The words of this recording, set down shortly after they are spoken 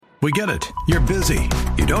We get it. You're busy.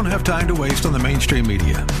 You don't have time to waste on the mainstream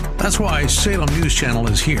media. That's why Salem News Channel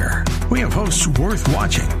is here. We have hosts worth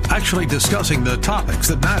watching, actually discussing the topics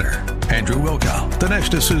that matter. Andrew Wilkow,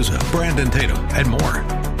 Dinesh D'Souza, Brandon Tatum, and more.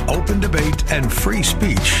 Open debate and free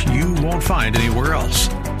speech you won't find anywhere else.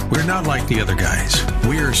 We're not like the other guys.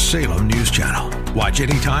 We're Salem News Channel. Watch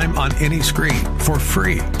anytime on any screen for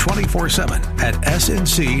free 24/7 at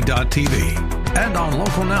snc.tv and on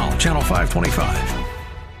Local Now, Channel 525.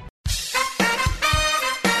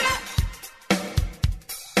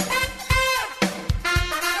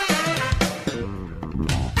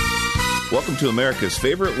 Welcome to America's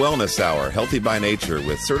favorite wellness hour, Healthy by Nature,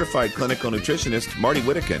 with certified clinical nutritionist Marty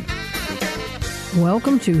Whittakin.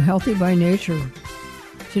 Welcome to Healthy by Nature.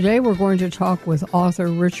 Today we're going to talk with author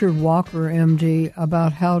Richard Walker, MD,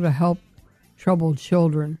 about how to help troubled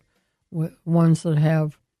children, ones that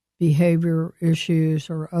have behavior issues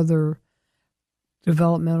or other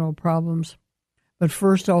developmental problems. But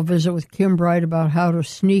first I'll visit with Kim Bright about how to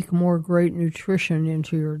sneak more great nutrition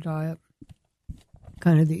into your diet.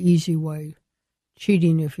 Kind of the easy way,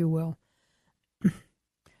 cheating, if you will.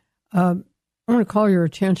 I want to call your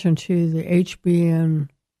attention to the hbnshow.com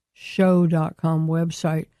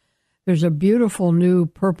website. There's a beautiful new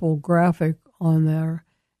purple graphic on there,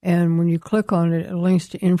 and when you click on it, it links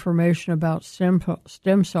to information about stem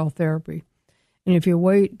cell therapy. And if you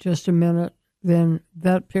wait just a minute, then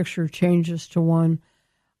that picture changes to one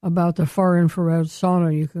about the far infrared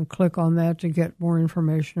sauna. You can click on that to get more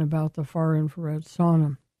information about the far infrared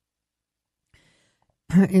sauna.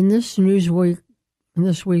 In this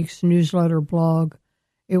week's newsletter blog,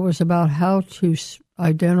 it was about how to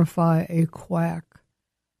identify a quack.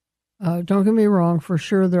 Don't get me wrong, for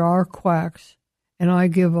sure there are quacks, and I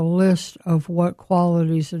give a list of what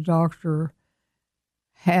qualities a doctor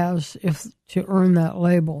has to earn that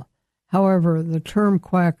label. However, the term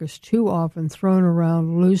quack is too often thrown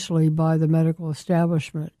around loosely by the medical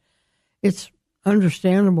establishment. It's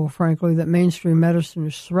understandable, frankly, that mainstream medicine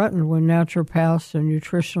is threatened when naturopaths and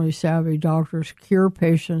nutritionally savvy doctors cure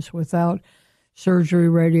patients without surgery,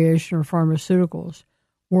 radiation, or pharmaceuticals.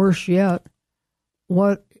 Worse yet,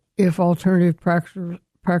 what if alternative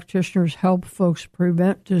practitioners help folks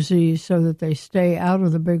prevent disease so that they stay out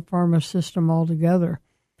of the big pharma system altogether?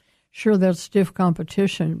 Sure, that's stiff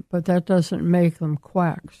competition, but that doesn't make them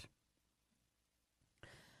quacks.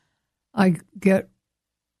 I get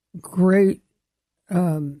great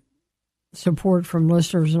support from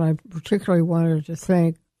listeners, and I particularly wanted to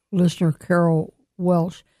thank listener Carol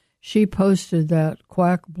Welch. She posted that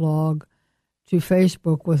quack blog to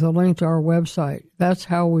Facebook with a link to our website. That's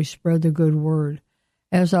how we spread the good word.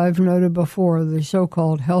 As I've noted before, the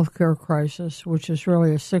so-called healthcare crisis, which is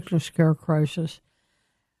really a sickness care crisis,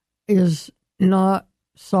 is not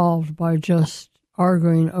solved by just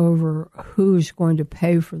arguing over who's going to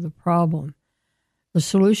pay for the problem. The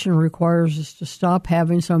solution requires us to stop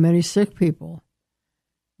having so many sick people.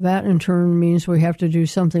 That, in turn, means we have to do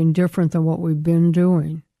something different than what we've been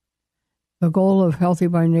doing. The goal of Healthy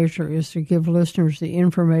by Nature is to give listeners the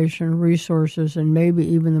information, resources, and maybe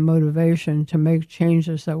even the motivation to make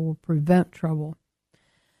changes that will prevent trouble.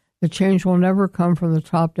 The change will never come from the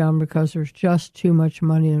top down because there's just too much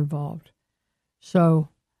money involved. So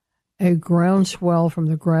a groundswell from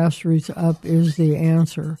the grassroots up is the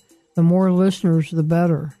answer. The more listeners, the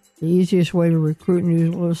better. The easiest way to recruit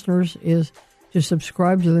new listeners is to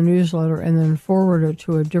subscribe to the newsletter and then forward it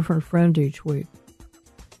to a different friend each week.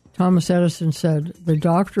 Thomas Edison said, "The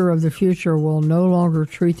doctor of the future will no longer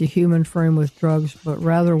treat the human frame with drugs, but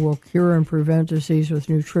rather will cure and prevent disease with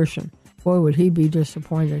nutrition." Boy, would he be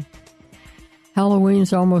disappointed.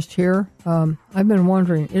 Halloween's almost here. I've been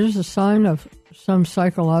wondering, is it a sign of some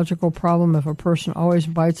psychological problem if a person always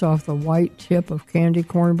bites off the white tip of candy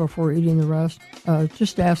corn before eating the rest?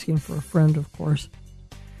 Just asking for a friend, of course.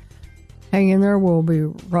 Hang in there. We'll be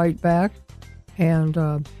right back. And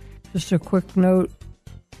just a quick note,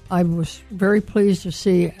 I was very pleased to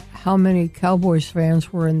see how many Cowboys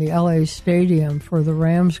fans were in the LA Stadium for the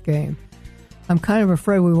Rams game. I'm kind of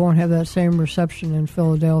afraid we won't have that same reception in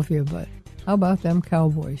Philadelphia, but how about them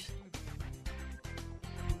Cowboys?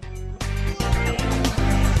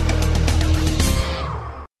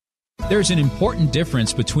 There's an important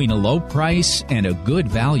difference between a low price and a good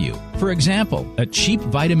value. For example, a cheap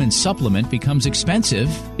vitamin supplement becomes expensive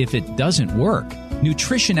if it doesn't work.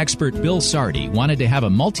 Nutrition expert Bill Sardi wanted to have a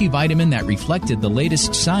multivitamin that reflected the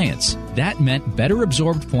latest science. That meant better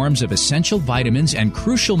absorbed forms of essential vitamins and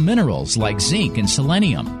crucial minerals like zinc and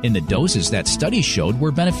selenium in the doses that studies showed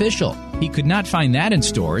were beneficial. He could not find that in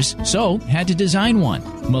stores, so had to design one.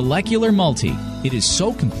 Molecular Multi. It is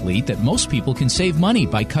so complete that most people can save money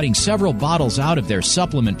by cutting several bottles out of their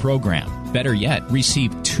supplement program. Better yet,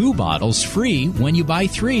 receive 2 bottles free when you buy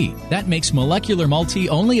 3. That makes Molecular Multi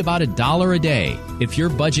only about $1 a day. If your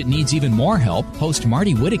budget needs even more help, host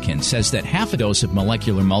Marty Whittakin says that half a dose of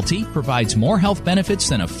Molecular Multi provides more health benefits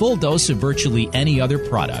than a full dose of virtually any other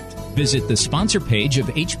product. Visit the sponsor page of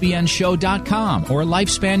hbnshow.com or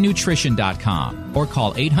lifespannutrition.com or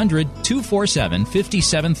call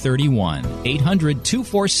 800-247-5731.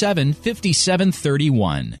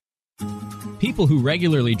 800-247-5731. People who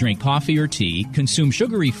regularly drink coffee or tea, consume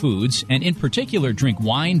sugary foods, and in particular drink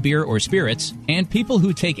wine, beer, or spirits, and people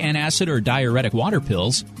who take antacid or diuretic water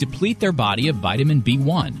pills deplete their body of vitamin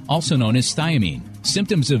B1, also known as thiamine.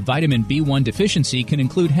 Symptoms of vitamin B1 deficiency can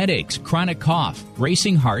include headaches, chronic cough,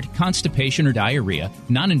 racing heart, constipation or diarrhea,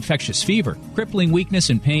 non-infectious fever, crippling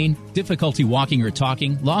weakness and pain, difficulty walking or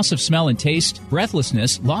talking, loss of smell and taste,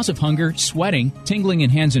 breathlessness, loss of hunger, sweating, tingling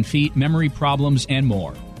in hands and feet, memory problems, and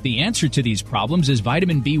more. The answer to these problems is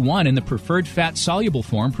vitamin B1 in the preferred fat-soluble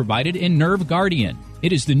form provided in Nerve Guardian.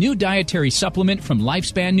 It is the new dietary supplement from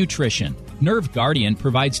Lifespan Nutrition. Nerve Guardian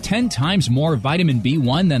provides 10 times more vitamin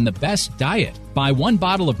B1 than the best diet. Buy 1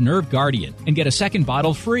 bottle of Nerve Guardian and get a second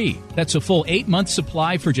bottle free. That's a full 8-month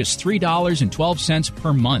supply for just $3.12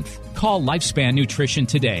 per month. Call Lifespan Nutrition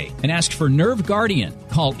today and ask for Nerve Guardian.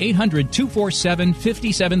 Call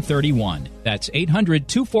 800-247-5731. That's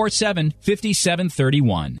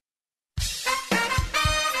 800-247-5731.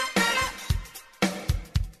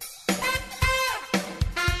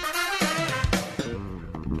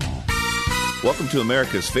 Welcome to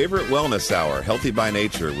America's favorite wellness hour, Healthy by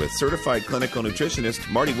Nature, with certified clinical nutritionist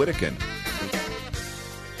Marty Whittakin.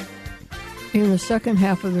 In the second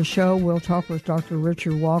half of the show, we'll talk with Dr.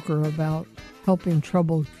 Richard Walker about helping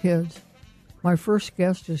troubled kids. My first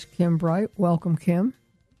guest is Kim Bright. Welcome, Kim.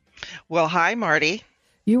 Well, hi, Marty.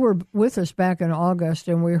 You were with us back in August,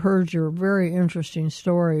 and we heard your very interesting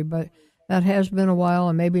story, but that has been a while,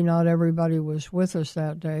 and maybe not everybody was with us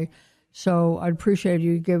that day. So I'd appreciate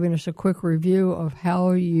you giving us a quick review of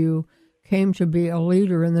how you came to be a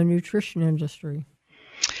leader in the nutrition industry.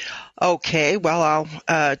 Okay, well, I'll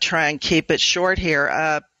try and keep it short here.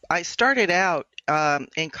 I started out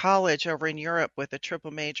in college over in Europe with a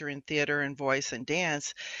triple major in theater and voice and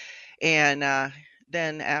dance. And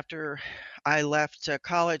then after I left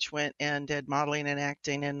college, went and did modeling and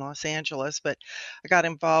acting in Los Angeles. But I got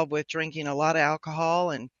involved with drinking a lot of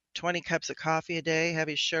alcohol and 20 cups of coffee a day,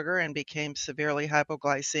 heavy sugar, and became severely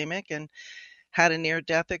hypoglycemic and had a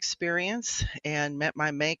near-death experience and met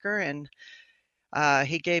my maker. And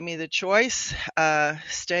he gave me the choice,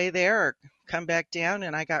 stay there or come back down.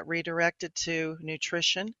 And I got redirected to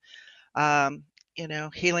nutrition,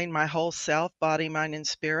 healing my whole self, body, mind, and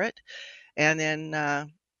spirit. And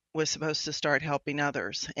then was supposed to start helping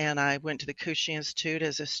others. And I went to the Kushi Institute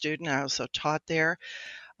as a student. I also taught there.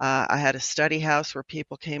 I had a study house where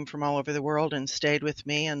people came from all over the world and stayed with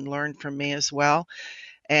me and learned from me as well,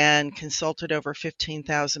 and consulted over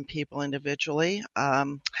 15,000 people individually.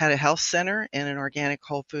 Had a health center and an organic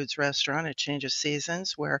Whole Foods restaurant at Change of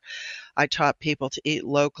Seasons where I taught people to eat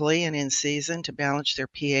locally and in season to balance their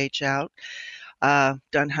pH out.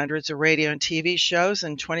 Done hundreds of radio and TV shows,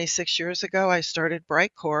 and 26 years ago I started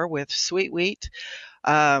Brightcore with sweet wheat,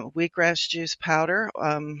 wheatgrass juice powder,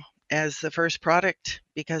 as the first product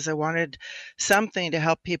because I wanted something to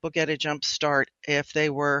help people get a jump start if they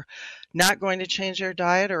were not going to change their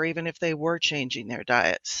diet or even if they were changing their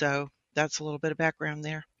diet. So that's a little bit of background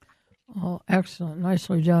there. Oh, excellent.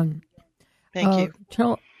 Nicely done. Thank you.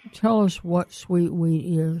 Tell us what sweet wheat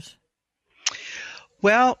is.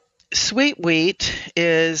 Well, sweet wheat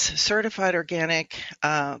is certified organic,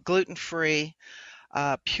 gluten-free,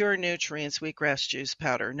 pure nutrients, wheatgrass juice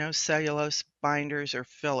powder, no cellulose binders or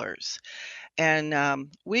fillers. And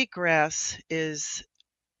wheatgrass is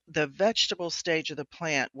the vegetable stage of the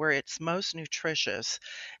plant where it's most nutritious.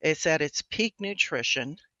 It's at its peak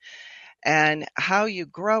nutrition. And how you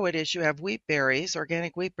grow it is you have wheat berries,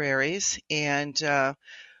 organic wheat berries. And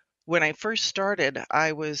when I first started,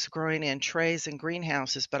 I was growing in trays and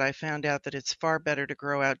greenhouses, but I found out that it's far better to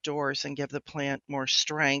grow outdoors and give the plant more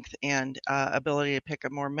strength and ability to pick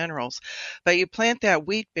up more minerals. But you plant that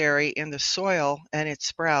wheat berry in the soil and it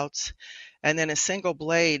sprouts, and then a single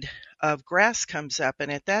blade of grass comes up.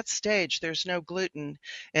 And at that stage, there's no gluten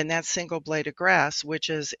in that single blade of grass,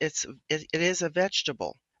 which is it is a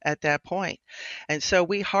vegetable at that point. And so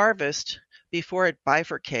we harvest before it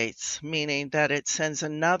bifurcates, meaning that it sends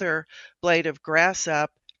another blade of grass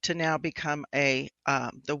up to now become the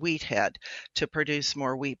wheat head to produce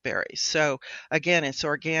more wheat berries. So again, it's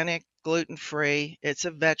organic, gluten-free. It's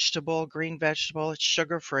a vegetable, green vegetable. It's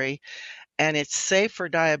sugar-free, and it's safe for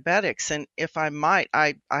diabetics. And if I might,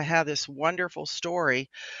 I have this wonderful story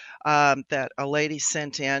that a lady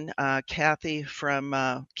sent in, Kathy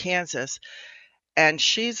from Kansas, and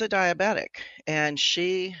she's a diabetic. And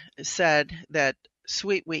she said that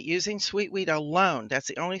sweet wheat, using sweet wheat alone, that's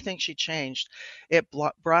the only thing she changed. It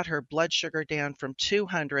brought her blood sugar down from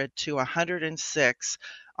 200 to 106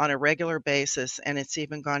 on a regular basis, and it's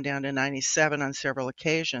even gone down to 97 on several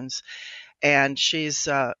occasions. And she's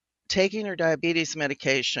taking her diabetes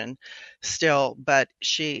medication still, but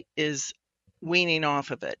she is weaning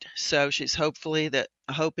off of it. So she's hoping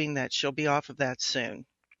that she'll be off of that soon.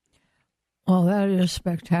 Well, that is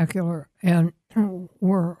spectacular. And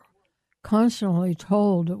we're constantly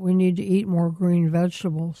told that we need to eat more green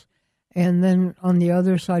vegetables. And then on the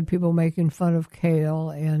other side, people making fun of kale.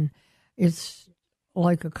 And it's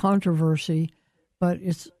like a controversy, but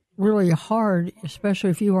it's really hard, especially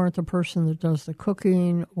if you aren't the person that does the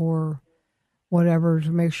cooking or whatever,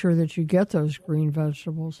 to make sure that you get those green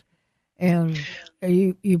vegetables. And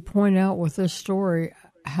you point out with this story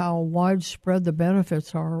how widespread the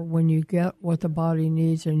benefits are when you get what the body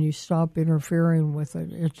needs and you stop interfering with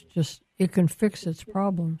it. It can fix its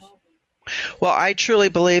problems. Well, I truly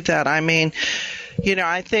believe that. I mean,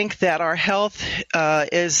 I think that our health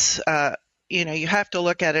is, you have to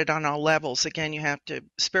look at it on all levels. Again, you have to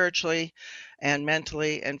spiritually and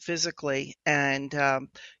mentally and physically, and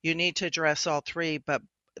you need to address all three. But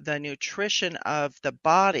the nutrition of the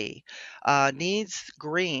body needs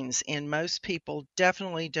greens, and most people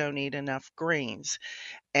definitely don't eat enough greens.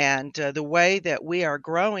 And the way that we are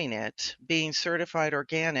growing it, being certified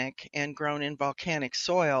organic and grown in volcanic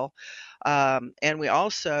soil, and we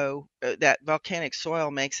also, that volcanic soil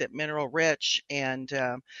makes it mineral rich and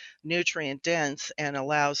nutrient dense and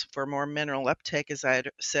allows for more mineral uptake, as I had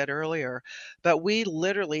said earlier. But we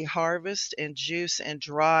literally harvest and juice and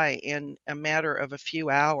dry in a matter of a few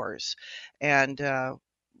hours, and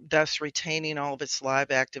thus retaining all of its live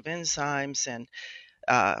active enzymes. And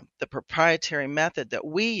the proprietary method that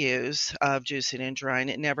we use of juicing and drying,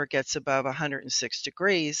 it never gets above 106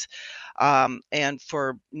 degrees. And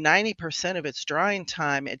for 90% of its drying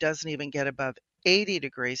time, it doesn't even get above 80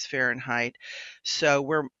 degrees Fahrenheit. So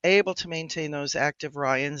we're able to maintain those active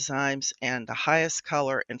raw enzymes and the highest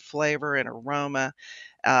color and flavor and aroma,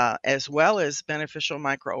 as well as beneficial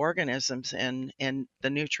microorganisms and the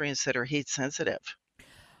nutrients that are heat sensitive.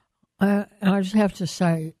 I just have to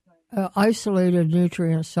say, isolated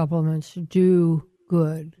nutrient supplements do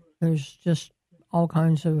good. There's just all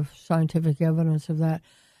kinds of scientific evidence of that.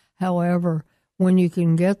 However, when you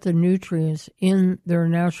can get the nutrients in their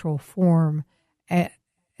natural form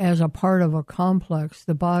as a part of a complex,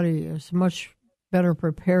 the body is much better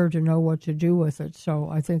prepared to know what to do with it. So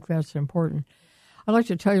I think that's important. I'd like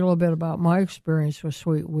to tell you a little bit about my experience with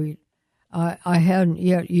sweet wheat. I hadn't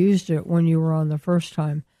yet used it when you were on the first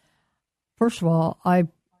time. First of all, I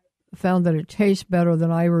found that it tastes better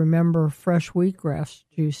than I remember fresh wheatgrass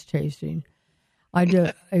juice tasting. I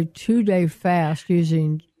did a 2-day fast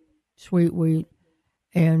using sweet wheat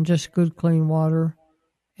and just good clean water,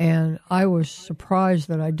 and I was surprised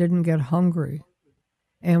that I didn't get hungry.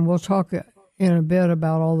 And we'll talk in a bit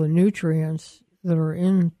about all the nutrients that are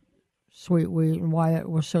in sweet wheat and why it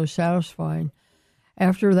was so satisfying.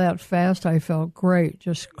 After that fast, I felt great,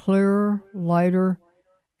 just clearer, lighter,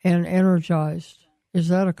 and energized. Is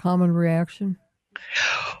that a common reaction?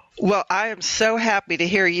 Well, I am so happy to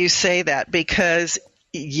hear you say that because,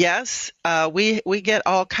 yes, we get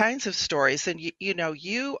all kinds of stories. And,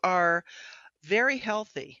 you are very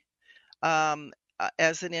healthy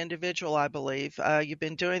as an individual, I believe. You've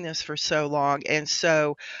been doing this for so long. And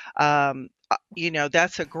so,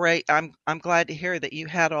 that's a great, I'm glad to hear that you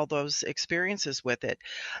had all those experiences with it.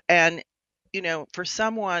 And, for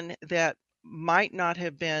someone that might not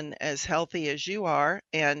have been as healthy as you are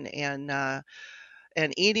and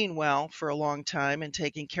eating well for a long time and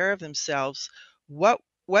taking care of themselves, what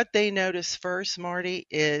they notice first, Marty,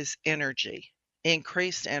 is energy,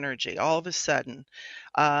 increased energy. All of a sudden,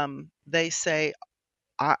 they say,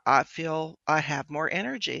 I feel I have more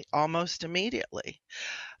energy almost immediately.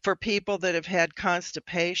 For people that have had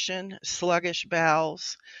constipation, sluggish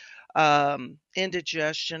bowels,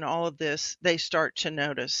 indigestion, all of this, they start to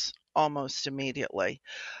notice almost immediately.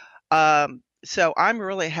 So I'm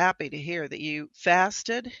really happy to hear that you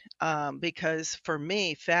fasted, because for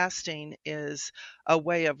me, fasting is a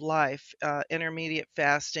way of life. Intermediate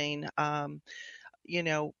fasting,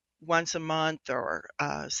 once a month or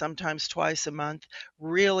sometimes twice a month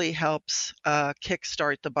really helps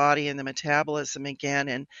kickstart the body and the metabolism again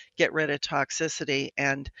and get rid of toxicity.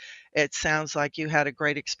 And it sounds like you had a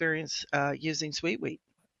great experience using Sweet Wheat.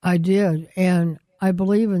 I did, and I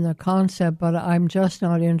believe in the concept, but I'm just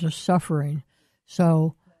not into suffering.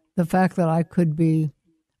 So the fact that I could be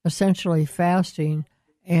essentially fasting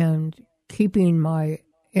and keeping my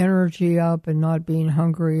energy up and not being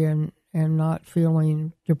hungry and not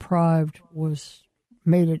feeling deprived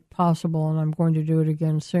made it possible, and I'm going to do it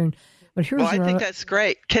again soon. But here's I think that's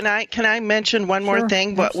great. Can I mention one more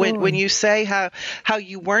thing? When you say how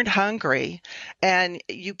you weren't hungry and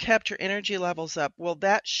you kept your energy levels up, well,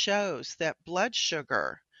 that shows that blood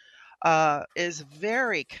sugar is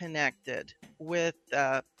very connected with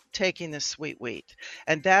taking the Sweet Wheat,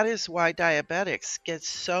 and that is why diabetics get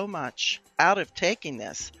so much out of taking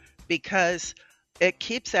this, because it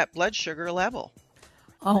keeps that blood sugar level.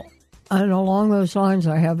 Oh, and along those lines,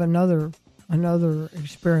 I have another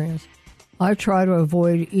experience. I try to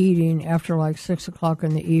avoid eating after like 6 o'clock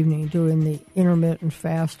in the evening, doing the intermittent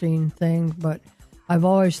fasting thing, but I've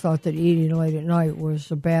always thought that eating late at night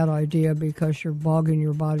was a bad idea because you're bogging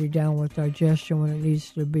your body down with digestion when it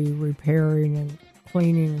needs to be repairing and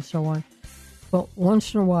cleaning and so on. But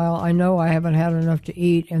once in a while, I know I haven't had enough to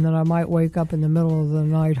eat, and then I might wake up in the middle of the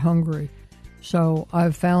night hungry. So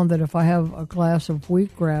I've found that if I have a glass of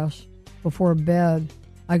wheatgrass before bed,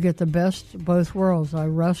 I get the best of both worlds. I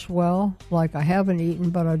rest well, like I haven't eaten,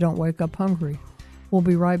 but I don't wake up hungry. We'll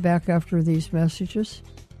be right back after these messages.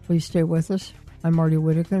 Please stay with us. I'm Marty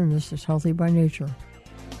Whittaker, and this is Healthy by Nature.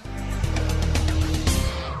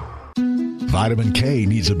 Vitamin K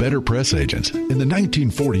needs a better press agent. In the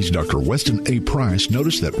 1940s, Dr. Weston A. Price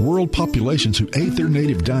noticed that world populations who ate their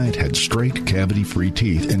native diet had straight, cavity-free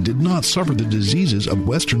teeth and did not suffer the diseases of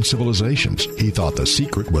Western civilizations. He thought the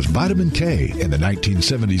secret was vitamin K. In the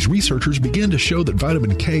 1970s, researchers began to show that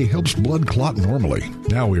vitamin K helps blood clot normally.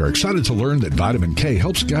 Now we are excited to learn that vitamin K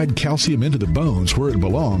helps guide calcium into the bones where it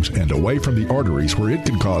belongs and away from the arteries where it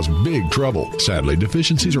can cause big trouble. Sadly,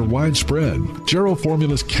 deficiencies are widespread. Gero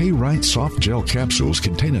Formula's K-Rite Soft Gel capsules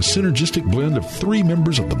contain a synergistic blend of 3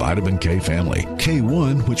 members of the vitamin K family.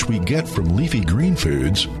 K1, which we get from leafy green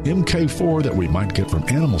foods, MK4 that we might get from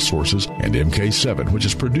animal sources, and MK7, which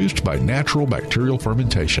is produced by natural bacterial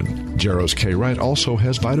fermentation. Gero's K-Rite also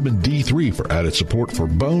has vitamin D3 for added support for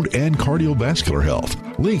bone and cardiovascular health.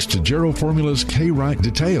 Links to Gero Formula's K-Rite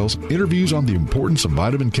details, interviews on the importance of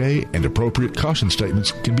vitamin K, and appropriate caution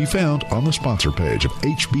statements can be found on the sponsor page of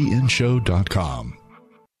hbnshow.com.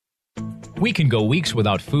 We can go weeks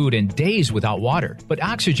without food and days without water, but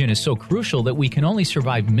oxygen is so crucial that we can only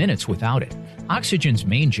survive minutes without it. Oxygen's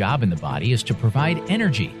main job in the body is to provide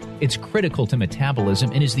energy. It's critical to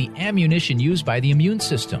metabolism and is the ammunition used by the immune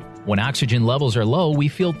system. When oxygen levels are low, we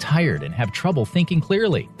feel tired and have trouble thinking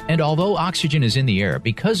clearly. And although oxygen is in the air,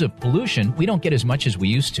 because of pollution, we don't get as much as we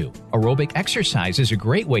used to. Aerobic exercise is a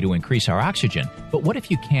great way to increase our oxygen, but what if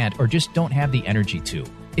you can't or just don't have the energy to?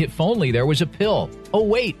 If only there was a pill. Oh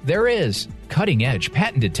wait, there is. Cutting-edge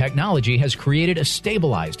patented technology has created a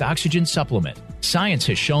stabilized oxygen supplement. Science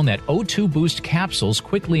has shown that O2 Boost capsules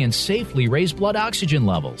quickly and safely raise blood oxygen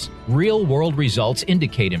levels. Real-world results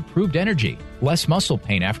indicate improved energy, less muscle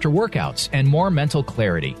pain after workouts, and more mental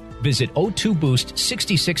clarity. Visit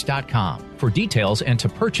O2Boost66.com for details and to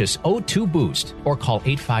purchase O2 Boost, or call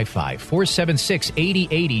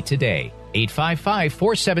 855-476-8080 today.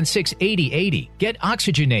 855-476-8080. Get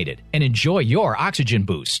oxygenated and enjoy your oxygen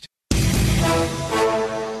boost.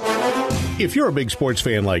 If you're a big sports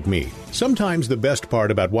fan like me, sometimes the best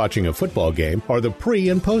part about watching a football game are the pre-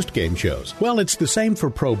 and post-game shows. Well, it's the same for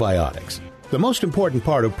probiotics. The most important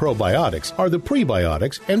part of probiotics are the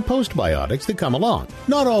prebiotics and postbiotics that come along.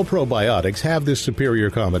 Not all probiotics have this superior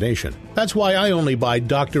combination. That's why I only buy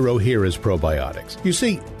Dr. Ohhira's probiotics. You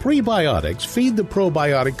see, prebiotics feed the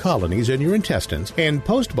probiotic colonies in your intestines, and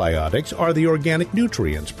postbiotics are the organic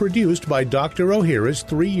nutrients produced by Dr. Ohhira's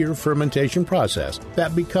 3-year fermentation process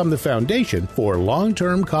that become the foundation for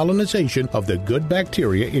long-term colonization of the good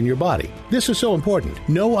bacteria in your body. This is so important.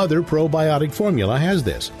 No other probiotic formula has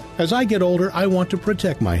this. As I get older, I want to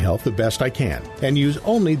protect my health the best I can and use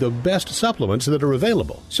only the best supplements that are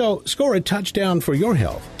available. So score a touchdown for your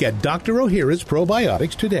health. Get Dr. Ohhira's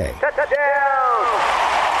probiotics today.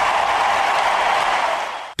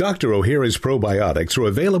 Dr. Ohhira's probiotics are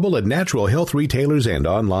available at natural health retailers and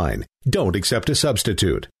online. Don't accept a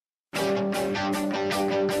substitute.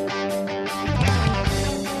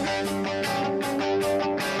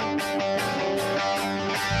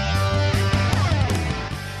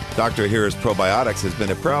 Dr. Ahira's Probiotics has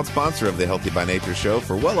been a proud sponsor of the Healthy by Nature show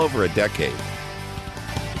for well over a decade.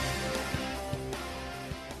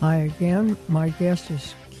 Hi again. My guest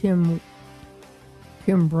is Kim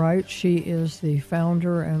Bright. She is the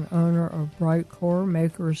founder and owner of Bright Core,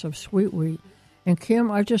 makers of Sweet Wheat. And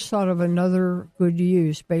Kim, I just thought of another good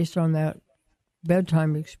use based on that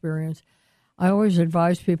bedtime experience. I always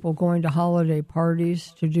advise people going to holiday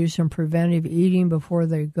parties to do some preventive eating before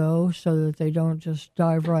they go so that they don't just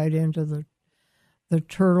dive right into the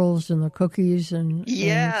turtles and the cookies and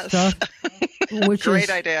stuff.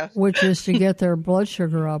 Great idea. Which is to get their blood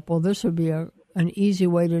sugar up. Well, this would be an easy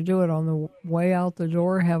way to do it. On the way out the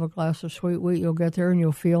door, have a glass of Sweet Wheat. You'll get there and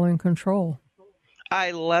you'll feel in control.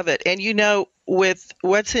 I love it. And with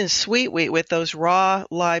what's in Sweet Wheat, with those raw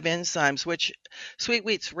live enzymes, which Sweet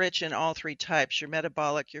Wheat's rich in all three types, your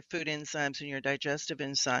metabolic, your food enzymes, and your digestive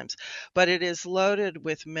enzymes. But it is loaded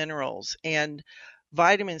with minerals, and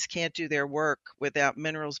vitamins can't do their work without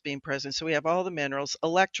minerals being present. So we have all the minerals.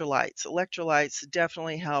 Electrolytes. Electrolytes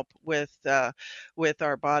definitely help with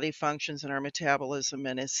our body functions and our metabolism,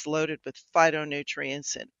 and it's loaded with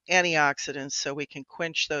phytonutrients and antioxidants, so we can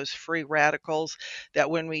quench those free radicals that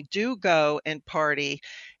when we do go and party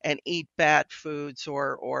and eat bad foods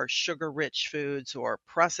or sugar-rich foods or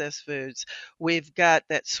processed foods, we've got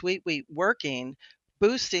that Sweet Wheat working,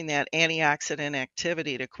 boosting that antioxidant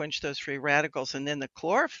activity to quench those free radicals. And then the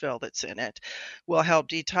chlorophyll that's in it will help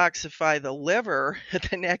detoxify the liver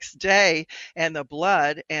the next day and the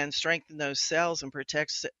blood and strengthen those cells and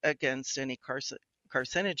protects against any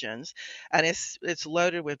carcinogens. And it's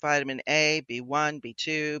loaded with vitamin A, B1,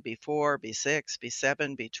 B2, B4, B6,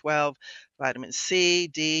 B7, B12, vitamin C,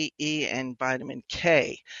 D, E, and vitamin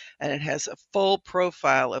K. And it has a full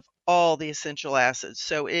profile of all the essential acids.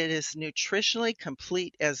 So it is nutritionally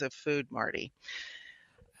complete as a food, Marty.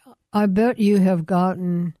 I bet you have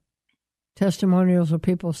gotten testimonials of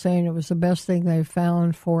people saying it was the best thing they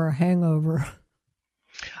found for a hangover.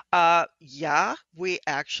 Yeah, we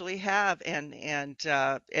actually have, and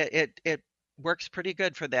it works pretty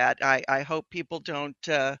good for that. I hope people don't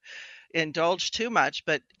indulge too much,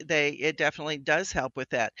 but it definitely does help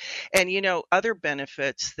with that. And other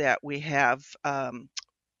benefits that we have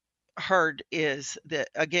heard is that,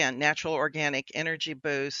 again, natural organic energy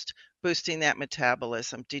boost, boosting that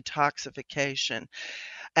metabolism, detoxification.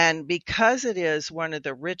 And because it is one of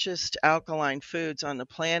the richest alkaline foods on the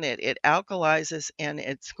planet, it alkalizes, and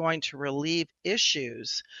it's going to relieve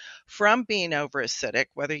issues from being overacidic,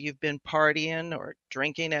 whether you've been partying or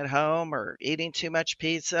drinking at home or eating too much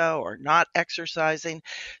pizza or not exercising.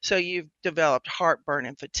 So you've developed heartburn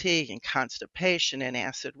and fatigue and constipation and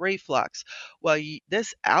acid reflux. Well,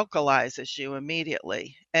 this alkalizes you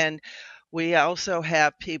immediately. And we also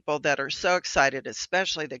have people that are so excited,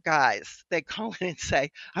 especially the guys. They call in and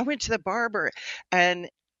say, I went to the barber and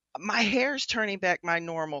my hair's turning back my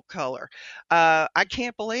normal color. I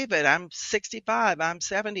can't believe it. I'm 65. I'm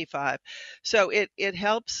 75. So it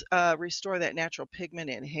helps restore that natural pigment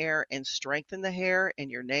in hair and strengthen the hair and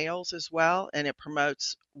your nails as well. And it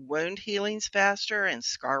promotes wound healings faster and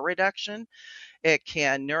scar reduction. It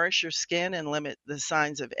can nourish your skin and limit the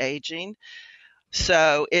signs of aging.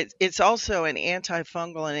 So it's also an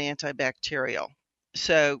antifungal and antibacterial.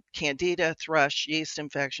 So candida, thrush, yeast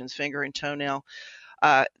infections, finger and toenail,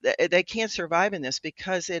 they can't survive in this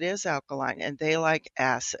because it is alkaline and they like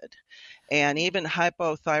acid. And even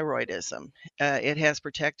hypothyroidism, it has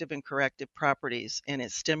protective and corrective properties, and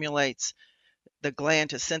it stimulates the gland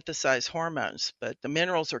to synthesize hormones. But the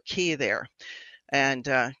minerals are key there. And,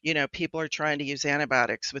 people are trying to use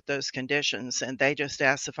antibiotics with those conditions, and they just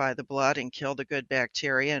acify the blood and kill the good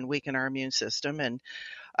bacteria and weaken our immune system. And,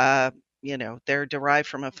 they're derived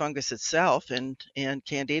from a fungus itself, and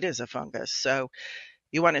candida is a fungus. So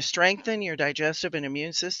you want to strengthen your digestive and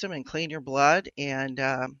immune system and clean your blood and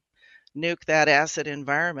nuke that acid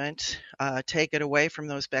environment, take it away from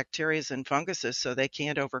those bacteria and funguses so they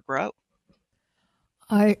can't overgrow.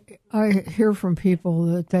 I hear from people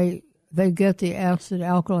that they get the acid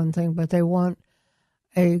alkaline thing, but they want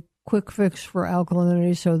a quick fix for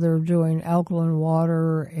alkalinity, so they're doing alkaline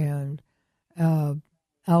water and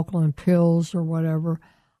alkaline pills or whatever.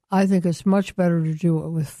 I think it's much better to do it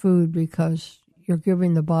with food because you're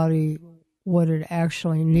giving the body what it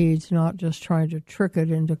actually needs, not just trying to trick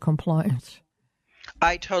it into compliance.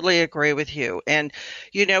 I totally agree with you. And,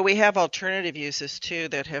 we have alternative uses too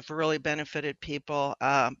that have really benefited people.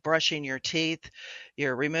 Brushing your teeth,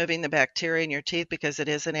 you're removing the bacteria in your teeth because it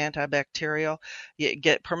is an antibacterial.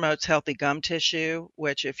 Promotes healthy gum tissue,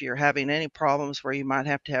 which if you're having any problems where you might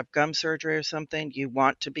have to have gum surgery or something, you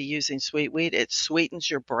want to be using sweet wheat. It sweetens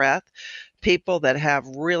your breath. People that have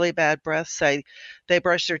really bad breath say they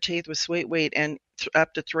brush their teeth with sweet wheat and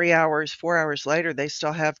up to 3 hours, 4 hours later, they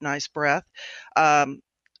still have nice breath.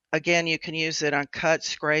 Again, you can use it on cuts,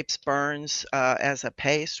 scrapes, burns as a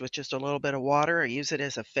paste with just a little bit of water, or use it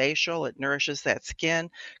as a facial. It nourishes that skin,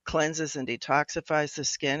 cleanses and detoxifies the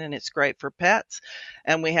skin, and it's great for pets.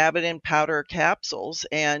 And we have it in powder capsules,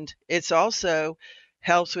 and it's also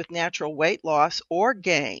helps with natural weight loss or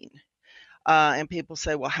gain. And people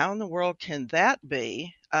say, well, how in the world can that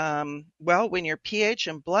be? Well, when your pH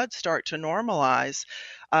and blood start to normalize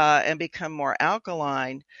and become more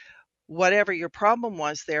alkaline, whatever your problem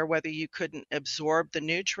was there, whether you couldn't absorb the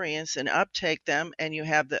nutrients and uptake them and you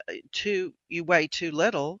have you weigh too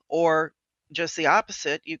little, or just the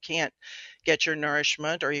opposite, you can't get your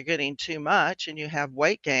nourishment or you're getting too much and you have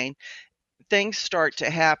weight gain, things start to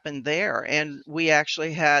happen there. And we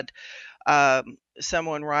actually had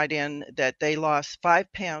someone write in that they lost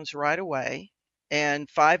 5 pounds right away and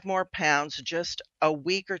 5 more pounds just a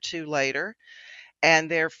week or two later.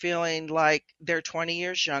 And they're feeling like they're 20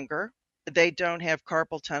 years younger. They don't have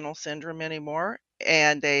carpal tunnel syndrome anymore,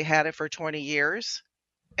 and they had it for 20 years,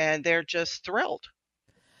 and they're just thrilled.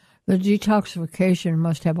 The detoxification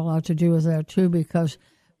must have a lot to do with that, too, because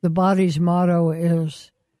the body's motto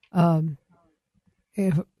is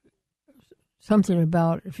something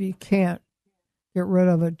about if you can't get rid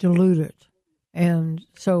of it, dilute it. And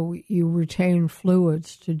so you retain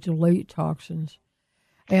fluids to delete toxins.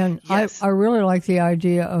 And yes. I really like the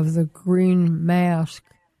idea of the green mask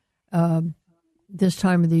this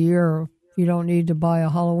time of the year. You don't need to buy a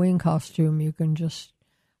Halloween costume. You can just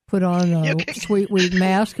put on a sweet wheat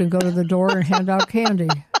mask and go to the door and hand out candy.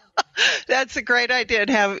 That's a great idea. And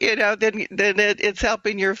have then it's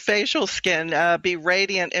helping your facial skin be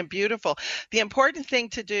radiant and beautiful. The important thing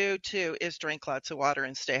to do too is drink lots of water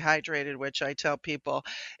and stay hydrated, which I tell people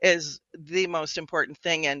is the most important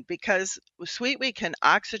thing. And because sweet wheat can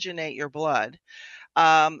oxygenate your blood,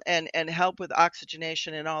 and help with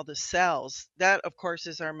oxygenation in all the cells. That, of course,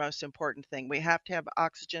 is our most important thing. We have to have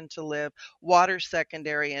oxygen to live, water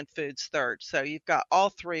secondary, and foods third. So you've got all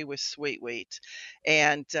three with sweet wheat.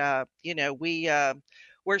 And,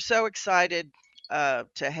 we're so excited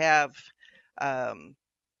to have,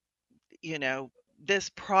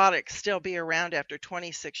 this product still be around after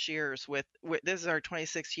 26 years with this is our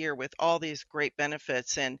 26th year with all these great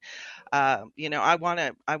benefits. And, I want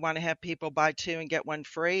to have people buy 2 and get 1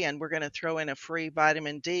 free. And we're going to throw in a free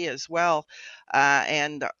vitamin D as well.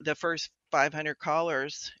 And the first 500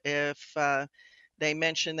 callers, if they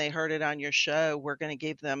mention they heard it on your show, we're going to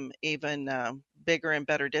give them even bigger and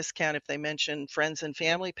better discount if they mention friends and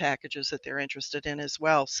family packages that they're interested in as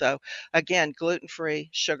well. So again, gluten-free,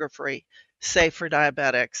 sugar-free, safe for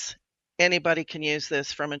diabetics. Anybody can use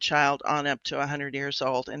this from a child on up to 100 years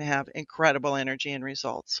old and have incredible energy and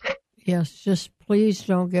results. Yes, just please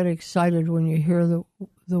don't get excited when you hear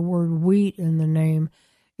the word wheat in the name.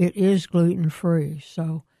 It is gluten-free,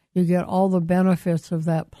 so you get all the benefits of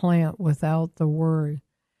that plant without the worry.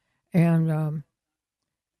 And,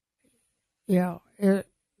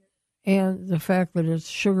 and the fact that it's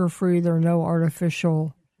sugar-free, there are no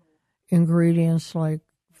artificial ingredients like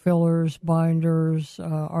fillers, binders,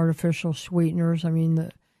 artificial sweeteners. I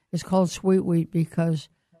mean, it's called sweet wheat because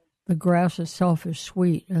the grass itself is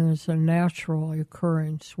sweet, and it's a naturally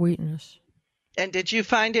occurring sweetness. And did you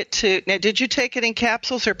find it did you take it in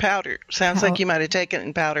capsules or powder? Sounds like you might have taken it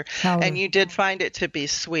in powder. And you did find it to be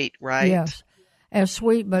sweet, right? Yes, as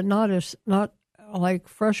sweet, but not like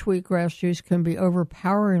fresh wheatgrass juice can be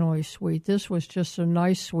overpoweringly sweet. This was just a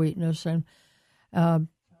nice sweetness, and I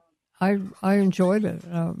enjoyed it,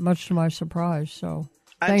 much to my surprise. So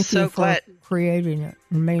thank you for creating it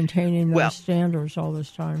and maintaining those standards all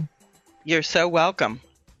this time. You're so welcome.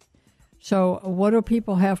 So what do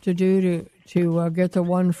people have to do to get the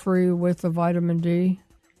 1 free with the vitamin D?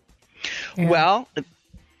 Well,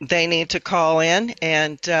 they need to call in,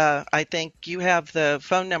 and I think you have the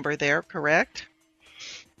phone number there, correct?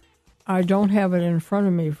 I don't have it in front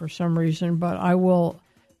of me for some reason, but I will.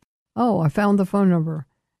 Oh, I found the phone number.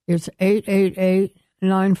 It's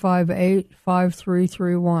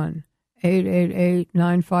 888-958-5331,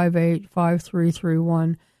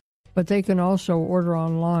 888-958-5331. But they can also order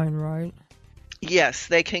online, right? Yes,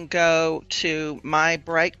 they can go to My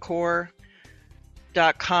Bright Core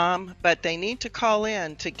but they need to call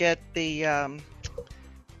in to get the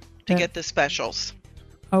get the specials.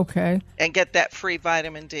 Okay. And get that free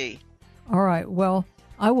vitamin D. All right. Well,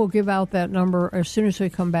 I will give out that number as soon as we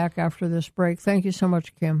come back after this break. Thank you so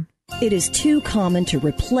much, Kim. It is too common to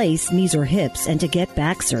replace knees or hips and to get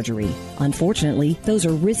back surgery. Unfortunately, those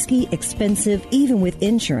are risky, expensive, even with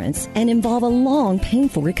insurance, and involve a long,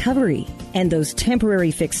 painful recovery. And those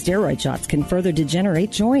temporary fixed steroid shots can further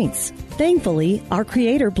degenerate joints. Thankfully, our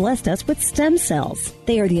Creator blessed us with stem cells.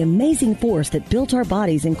 They are the amazing force that built our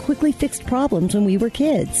bodies and quickly fixed problems when we were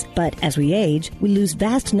kids. But as we age, we lose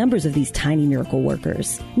vast numbers of these tiny miracle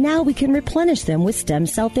workers. Now we can replenish them with stem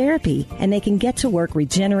cell therapy, and they can get to work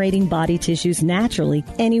regenerating body tissues naturally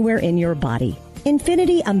anywhere in your body.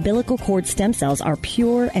 Infinity umbilical cord stem cells are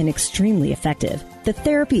pure and extremely effective. The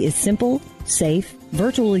therapy is simple, safe,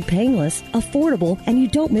 virtually painless, affordable, and you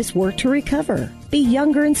don't miss work to recover. Be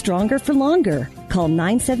younger and stronger for longer. Call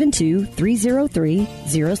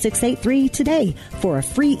 972-303-0683 today for a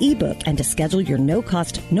free ebook and to schedule your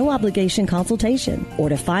no-cost, no-obligation consultation or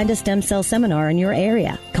to find a stem cell seminar in your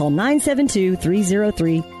area. Call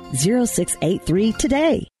 972-303-0683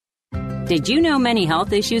 today. Did you know many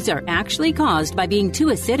health issues are actually caused by being too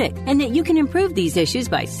acidic, and that you can improve these issues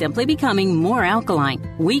by simply becoming more alkaline?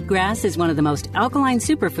 Wheatgrass is one of the most alkaline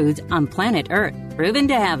superfoods on planet Earth, proven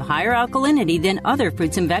to have higher alkalinity than other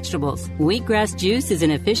fruits and vegetables. Wheatgrass juice is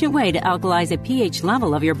an efficient way to alkalize the pH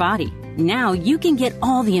level of your body. Now you can get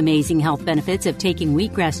all the amazing health benefits of taking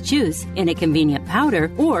wheatgrass juice in a convenient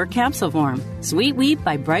powder or capsule form. Sweet Wheat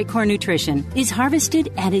by Brightcore Nutrition is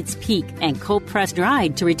harvested at its peak and cold-pressed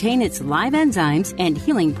dried to retain its live enzymes and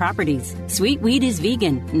healing properties. Sweet Wheat is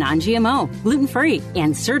vegan, non-GMO, gluten-free,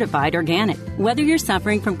 and certified organic. Whether you're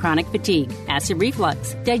suffering from chronic fatigue, acid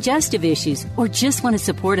reflux, digestive issues, or just want to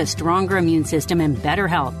support a stronger immune system and better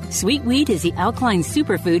health, Sweet Wheat is the alkaline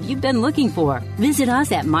superfood you've been looking for. Visit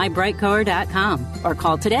us at mybrightcore.com or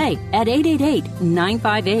call today at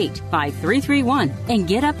 888-958-5331 and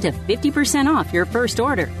get up to 50% off your first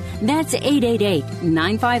order. That's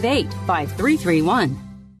 888-958-5331.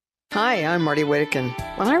 Hi, I'm Marty Whittakin.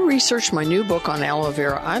 When I researched my new book on aloe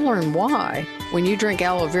vera, I learned why. When you drink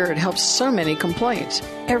aloe vera, it helps so many complaints.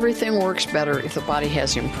 Everything works better if the body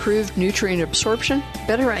has improved nutrient absorption,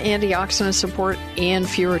 better antioxidant support, and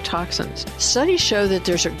fewer toxins. Studies show that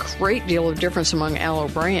there's a great deal of difference among aloe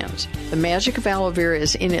brands. The magic of aloe vera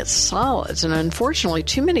is in its solids, and unfortunately,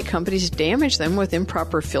 too many companies damage them with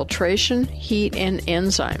improper filtration, heat, and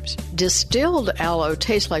enzymes. Distilled aloe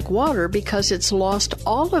tastes like water because it's lost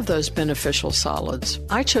all of those beneficial solids.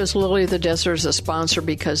 I chose Lily of the Desert as a sponsor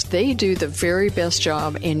because they do the very best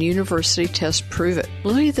job, and university tests prove it.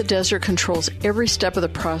 Lily of the Desert controls every step of the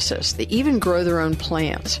process. They even grow their own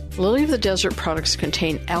plants. Lily of the Desert products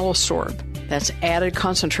contain Allosorb. That's added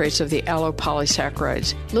concentrates of the aloe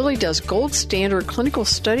polysaccharides. Lilly does gold standard clinical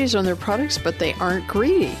studies on their products, but they aren't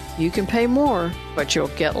greedy. You can pay more, but you'll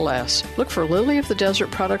get less. Look for Lily of the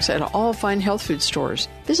Desert products at all fine health food stores.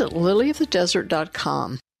 Visit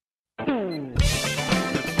lilyofthedesert.com.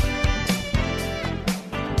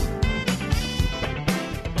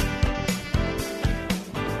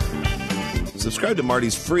 Subscribe to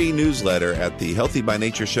Marty's free newsletter at the Healthy by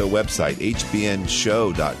Nature Show website,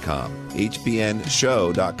 hbnshow.com.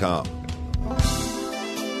 hbnshow.com.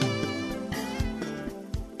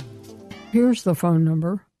 Here's the phone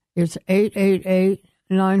number. It's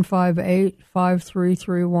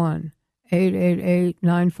 888-958-5331.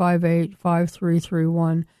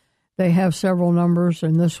 888-958-5331. They have several numbers,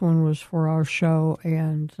 and this one was for our show,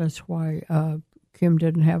 and that's why Kim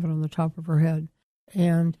didn't have it on the top of her head.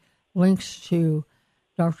 And links to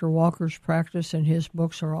Dr. Walker's practice and his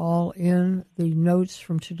books are all in the notes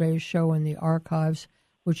from today's show in the archives,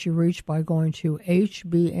 which you reach by going to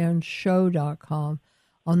hbnshow.com.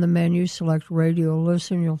 On the menu, select Radio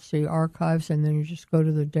Listen. You'll see archives, and then you just go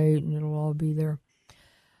to the date, and it'll all be there.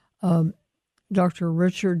 Dr.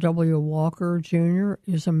 Richard W. Walker, Jr.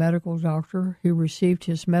 is a medical doctor. He received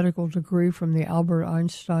his medical degree from the Albert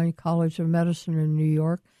Einstein College of Medicine in New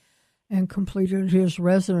York and completed his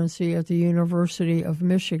residency at the University of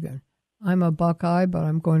Michigan. I'm a Buckeye, but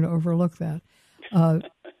I'm going to overlook that.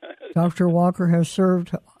 Dr. Walker has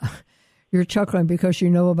served, you're chuckling because you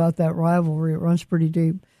know about that rivalry. It runs pretty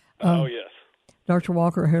deep. Oh, yes. Dr.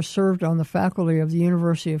 Walker has served on the faculty of the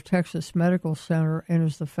University of Texas Medical Center and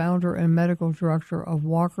is the founder and medical director of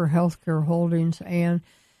Walker Healthcare Holdings and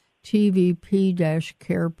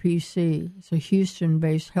TVP-Care PC. It's a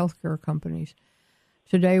Houston-based healthcare company.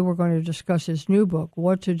 Today we're going to discuss his new book,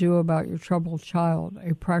 What to Do About Your Troubled Child,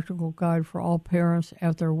 a practical guide for all parents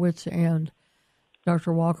at their wits' end.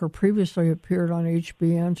 Dr. Walker previously appeared on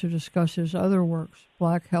HBN to discuss his other works,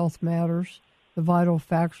 Black Health Matters, The Vital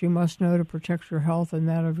Facts You Must Know to Protect Your Health and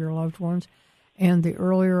That of Your Loved Ones, and the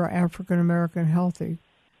earlier African American Healthy,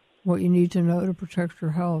 What You Need to Know to Protect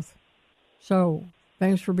Your Health. So,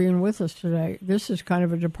 thanks for being with us today. This is kind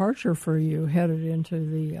of a departure for you, headed into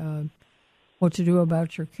the what to do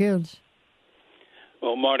about your kids.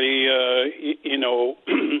 Well, Marty,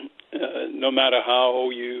 no matter how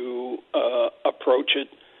you approach it,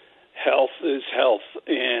 health is health,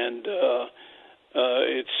 and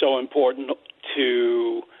it's so important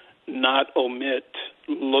to not omit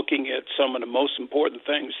looking at some of the most important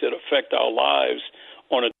things that affect our lives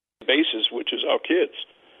on a daily basis, which is our kids.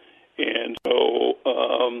 And so,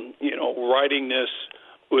 writing this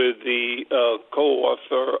with the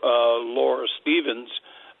co-author, Laura Stevens,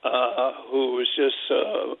 who is just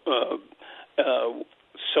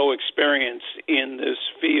so experienced in this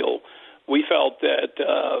field, we felt that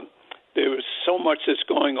there was so much that's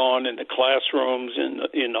going on in the classrooms,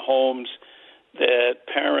 in the homes, that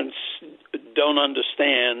parents don't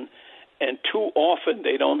understand, and too often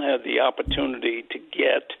they don't have the opportunity to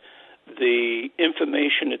get the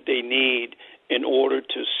information that they need in order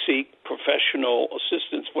to seek professional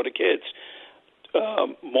assistance for the kids.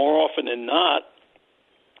 More often than not,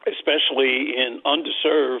 especially in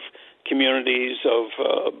underserved communities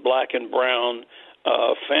of black and brown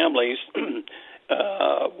families,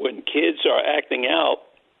 when kids are acting out,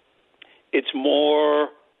 it's more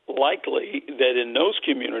likely that in those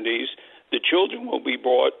communities the children will be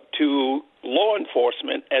brought to law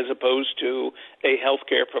enforcement as opposed to a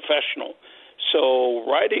healthcare professional. So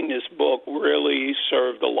writing this book really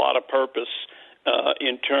served a lot of purpose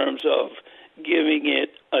in terms of giving it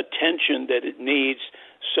attention that it needs,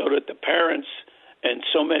 so that the parents, and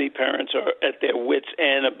so many parents are at their wits'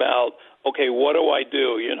 end about, okay, what do I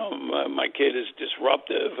do? My kid is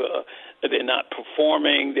disruptive. They're not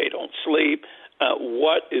performing. They don't sleep.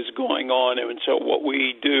 What is going on? And so what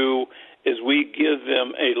we do is we give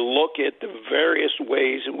them a look at the various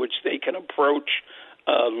ways in which they can approach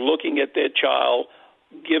looking at their child,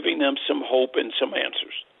 giving them some hope and some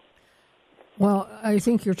answers. Well, I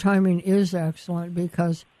think your timing is excellent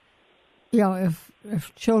because,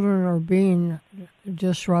 if children are being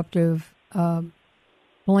disruptive,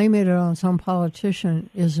 blaming it on some politician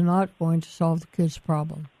is not going to solve the kids'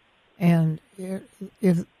 problem. And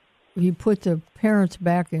if you put the parents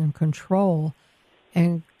back in control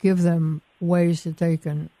and give them ways that they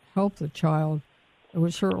can help the child, it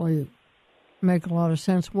would certainly make a lot of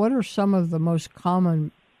sense. What are some of the most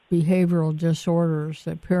common behavioral disorders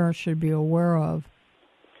that parents should be aware of?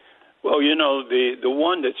 Well, the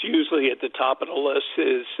one that's usually at the top of the list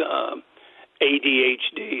is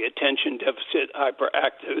ADHD, attention deficit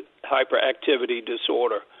hyperactivity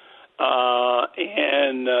disorder.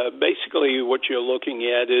 And basically what you're looking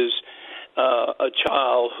at is a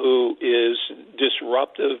child who is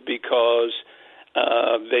disruptive because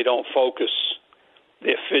they don't focus,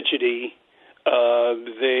 they're fidgety,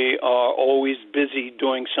 they are always busy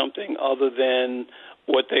doing something other than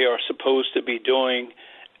what they are supposed to be doing.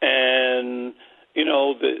 And,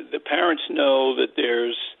 the parents know that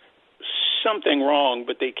there's something wrong,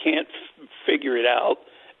 but they can't figure it out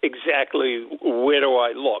exactly where do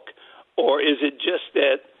I look. Or is it just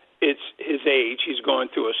that it's his age, he's going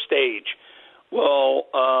through a stage? Well,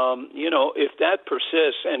 if that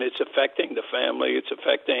persists and it's affecting the family, it's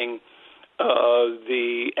affecting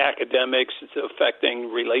the academics, it's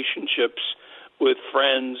affecting relationships with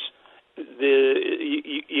friends,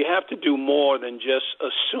 you have to do more than just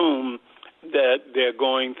assume that they're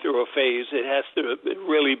going through a phase. It has to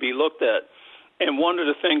really be looked at. And one of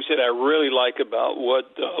the things that I really like about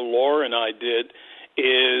what Laura and I did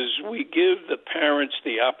is we give the parents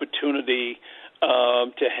the opportunity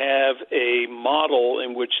to have a model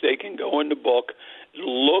in which they can go in the book,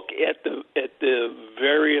 look at the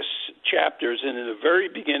various chapters, and in the very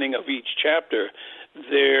beginning of each chapter,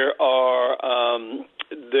 there are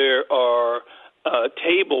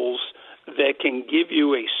tables that can give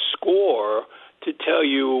you a score to tell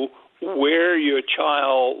you where your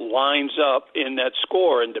child lines up in that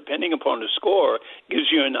score, and depending upon the score,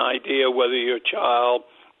 gives you an idea whether your child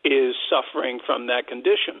is suffering from that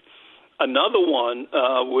condition. Another one,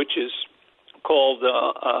 which is called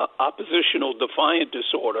oppositional defiant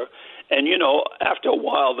disorder, and after a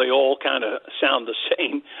while they all kind of sound the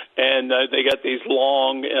same, and they got these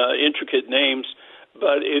long, intricate names,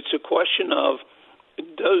 but it's a question of,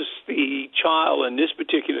 does the child in this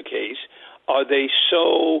particular case, are they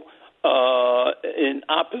so in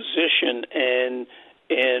opposition and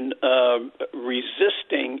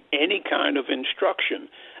resisting any kind of instruction?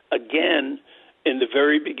 Again, in the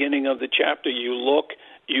very beginning of the chapter,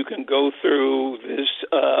 you can go through this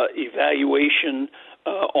evaluation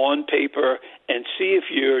on paper and see if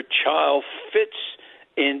your child fits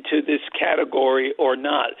into this category or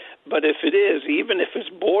not. But if it is, even if it's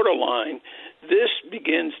borderline, this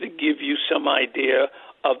begins to give you some idea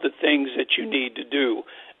of the things that you need to do.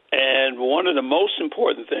 And one of the most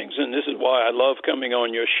important things, and this is why I love coming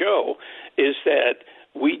on your show, is that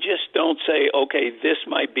we just don't say, okay, this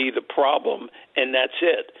might be the problem, and that's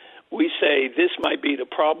it. We say this might be the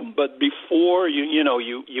problem, but before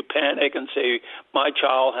you panic and say, my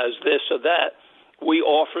child has this or that, we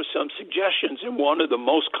offer some suggestions. And one of the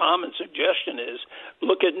most common suggestions is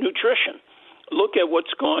look at nutrition. Look at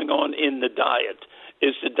what's going on in the diet.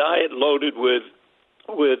 Is the diet loaded with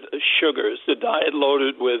sugars? The diet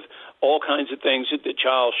loaded with all kinds of things that the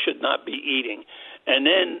child should not be eating? And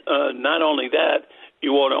then not only that,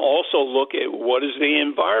 you want to also look at what is the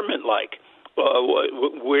environment like,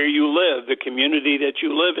 where you live, the community that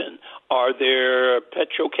you live in. Are there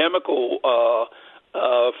petrochemical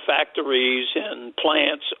factories and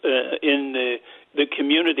plants in the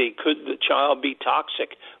community? Could the child be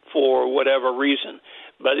toxic for whatever reason?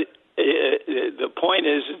 But the point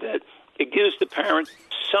is that it gives the parents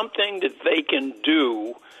something that they can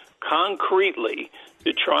do concretely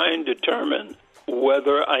to try and determine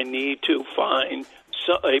whether I need to find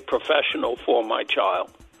a professional for my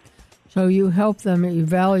child. So you help them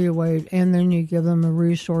evaluate, and then you give them the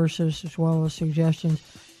resources as well as suggestions.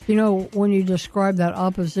 You know, when you describe that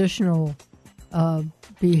oppositional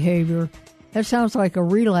behavior, that sounds like a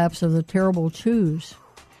relapse of the terrible twos,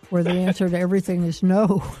 where the answer to everything is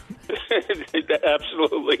no.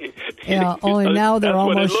 Absolutely. Yeah. Only now they're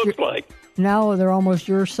almost what it looks like. Now they're almost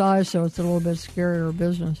your size, so it's a little bit scarier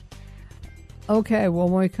business. Okay. Well,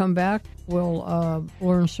 when we come back, we'll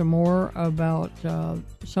learn some more about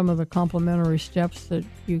some of the complementary steps that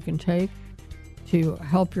you can take to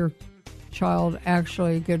help your child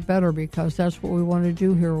actually get better, because that's what we want to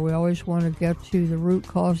do here. We always want to get to the root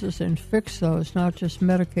causes and fix those, not just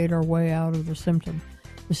medicate our way out of the symptom.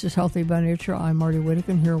 This is Healthy by Nature. I'm Marty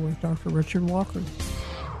Whittakin here with Dr. Richard Walker.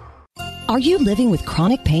 Are you living with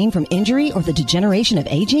chronic pain from injury or the degeneration of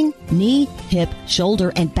aging? Knee, hip,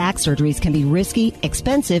 shoulder, and back surgeries can be risky,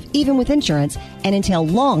 expensive, even with insurance, and entail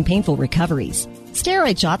long, painful recoveries.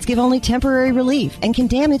 Steroid shots give only temporary relief and can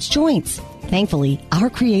damage joints. Thankfully, our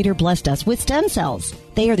Creator blessed us with stem cells.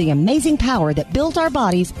 They are the amazing power that built our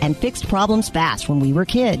bodies and fixed problems fast when we were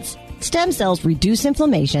kids. Stem cells reduce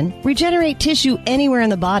inflammation, regenerate tissue anywhere in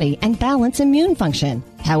the body, and balance immune function.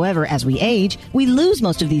 However, as we age, we lose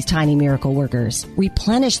most of these tiny miracle workers.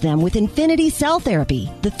 Replenish them with Infinity Cell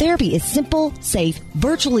Therapy. The therapy is simple, safe,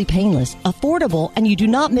 virtually painless, affordable, and you do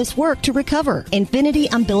not miss work to recover. Infinity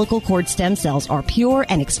umbilical cord stem cells are pure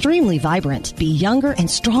and extremely vibrant. Be younger and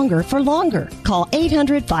stronger for longer. Call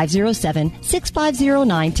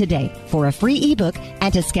 800-507-6509 today for a free ebook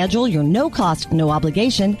and to schedule your no-cost,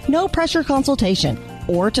 no-obligation, no-pressure consultation,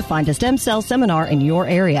 or to find a stem cell seminar in your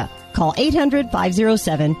area. Call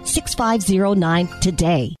 800-507-6509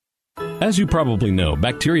 today. As you probably know,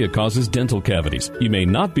 bacteria causes dental cavities. You may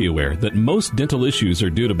not be aware that most dental issues are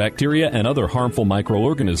due to bacteria and other harmful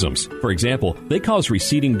microorganisms. For example, they cause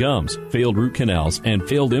receding gums, failed root canals, and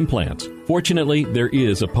failed implants. Fortunately, there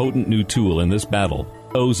is a potent new tool in this battle: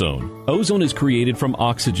 ozone. Ozone is created from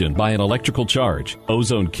oxygen by an electrical charge.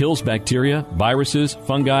 Ozone kills bacteria, viruses,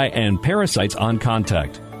 fungi, and parasites on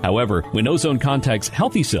contact. However, when ozone contacts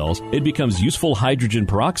healthy cells, it becomes useful hydrogen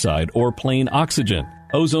peroxide or plain oxygen.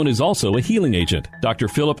 Ozone is also a healing agent. Dr.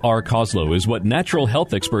 Philip R. Koslow is what natural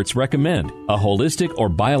health experts recommend, a holistic or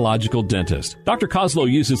biological dentist. Dr.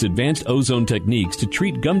 Koslow uses advanced ozone techniques to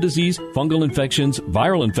treat gum disease, fungal infections,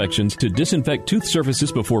 viral infections, to disinfect tooth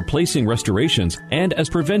surfaces before placing restorations, and as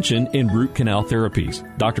prevention in root canal therapies.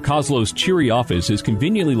 Dr. Koslow's cheery office is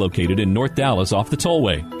conveniently located in North Dallas off the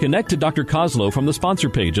Tollway. Connect to Dr. Koslow from the sponsor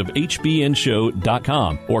page of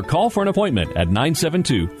hbnshow.com or call for an appointment at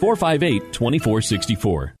 972-458-2464.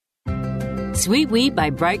 Sweet Wheat by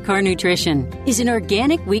Bright Car Nutrition is an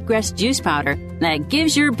organic wheatgrass juice powder that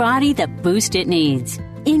gives your body the boost it needs.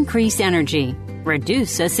 Increase energy,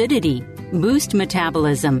 reduce acidity, boost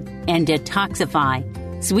metabolism, and detoxify.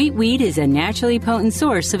 Sweet Wheat is a naturally potent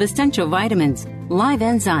source of essential vitamins, live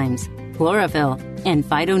enzymes, chlorophyll, and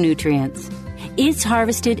phytonutrients. It's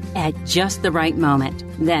harvested at just the right moment,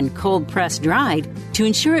 then cold-pressed dried to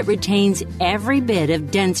ensure it retains every bit of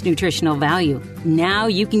dense nutritional value. Now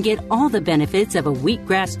you can get all the benefits of a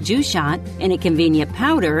wheatgrass juice shot in a convenient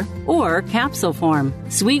powder or capsule form.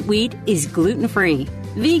 Sweet Wheat is gluten-free,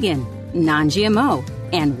 vegan, non-GMO,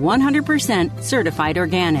 and 100% certified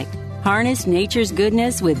organic. Harness nature's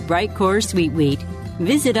goodness with Brightcore Sweet Wheat.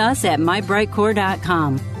 Visit us at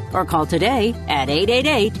mybrightcore.com or call today at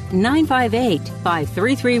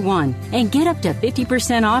 888-958-5331 and get up to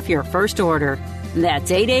 50% off your first order.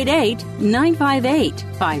 That's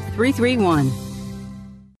 888-958-5331.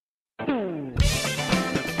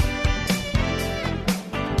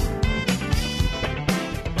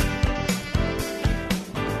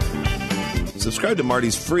 Subscribe to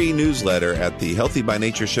Marty's free newsletter at the Healthy by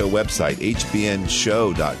Nature Show website,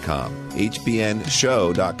 hbnshow.com.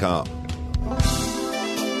 hbnshow.com.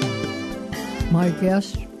 My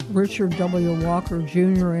guest, Richard W. Walker,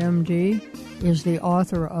 Jr., MD, is the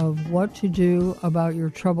author of What to Do About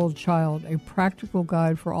Your Troubled Child, a practical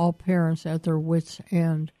guide for all parents at their wits'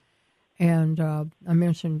 end. And I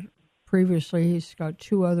mentioned previously he's got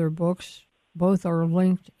 2 other books. Both are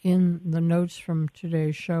linked in the notes from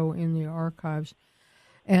today's show in the archives.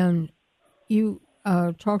 And you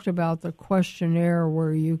talked about the questionnaire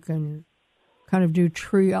where you can kind of do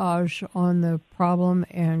triage on the problem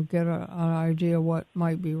and get an idea what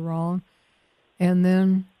might be wrong. And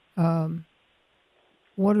then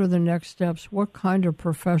what are the next steps? What kind of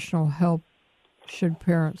professional help should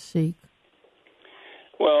parents seek?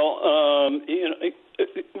 Well,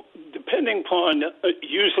 depending upon,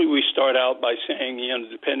 usually we start out by saying,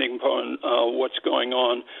 depending upon what's going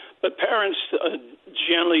on, but parents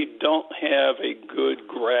generally don't have a good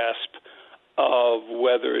grasp of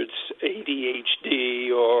whether it's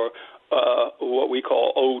ADHD or what we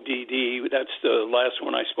call ODD. That's the last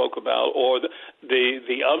one I spoke about, or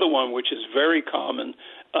the other one, which is very common,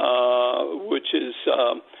 which is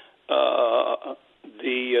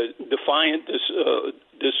the defiant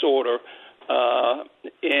disorder.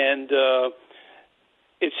 And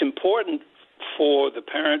it's important for the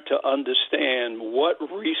parent to understand what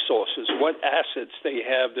resources, what assets they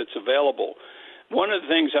have that's available. One of the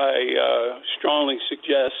things I strongly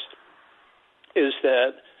suggest is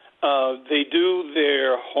that they do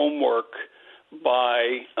their homework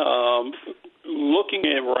by looking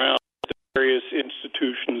around the various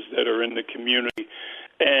institutions that are in the community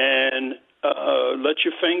and let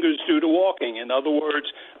your fingers do the walking. In other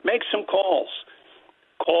words, make some calls.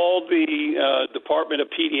 Call the Department of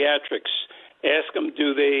Pediatrics. Ask them,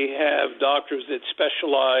 do they have doctors that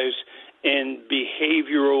specialize in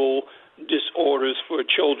behavioral disorders for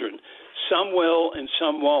children? Some will and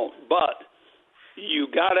some won't. But you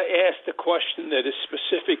got to ask the question that is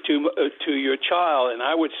specific to your child. And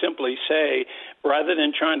I would simply say, rather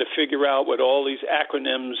than trying to figure out what all these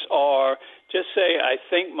acronyms are, just say, I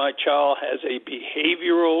think my child has a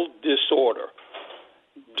behavioral disorder.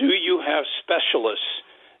 Do you have specialists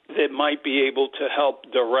that might be able to help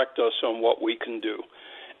direct us on what we can do?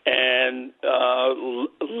 And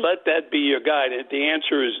let that be your guide. If the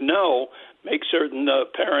answer is no, make certain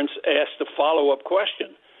parents ask the follow-up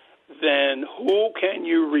question. Then who can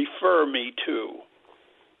you refer me to?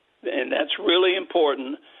 And that's really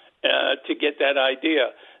important to get that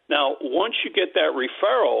idea. Now, once you get that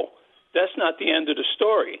referral, that's not the end of the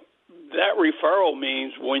story. That referral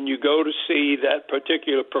means when you go to see that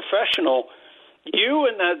particular professional, you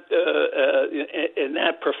and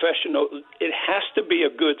that professional, it has to be a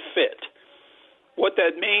good fit. What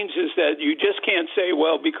that means is that you just can't say,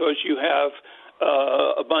 well, because you have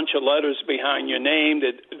a bunch of letters behind your name,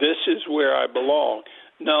 that this is where I belong.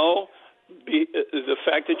 No, the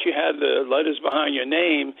fact that you have the letters behind your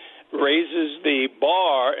name raises the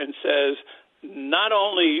bar and says, not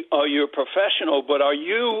only are you a professional, but are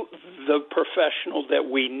you the professional that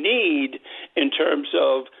we need in terms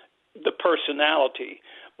of the personality,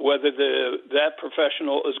 whether that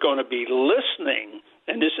professional is going to be listening,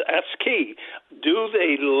 and that's key. Do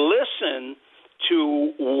they listen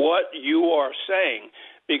to what you are saying?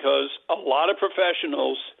 Because a lot of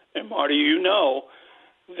professionals, and Marty, you know,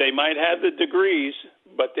 they might have the degrees,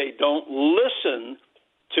 but they don't listen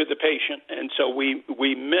to the patient, and so we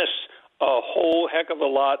miss a whole heck of a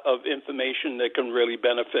lot of information that can really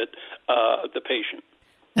benefit the patient.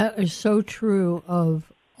 That is so true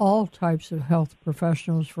of all types of health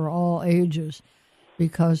professionals for all ages,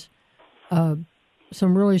 because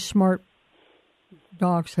some really smart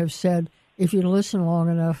docs have said if you listen long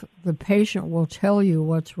enough, the patient will tell you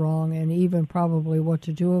what's wrong and even probably what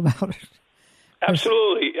to do about it.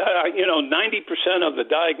 Absolutely. 90% of the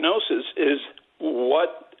diagnosis is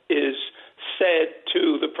what is said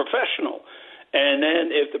to the professional. And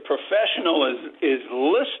then if the professional is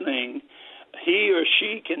listening, he or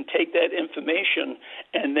she can take that information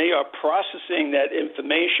and they are processing that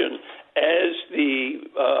information as the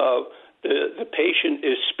patient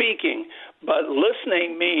is speaking. But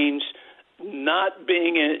listening means not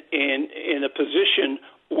being in a position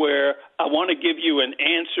where I want to give you an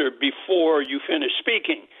answer before you finish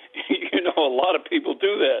speaking. You know, a lot of people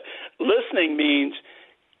do that. Listening means,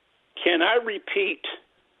 can I repeat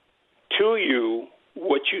to you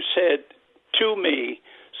what you said to me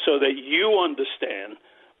so that you understand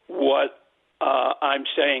what I'm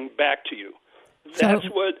saying back to you? That's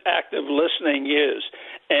what active listening is.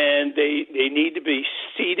 And they need to be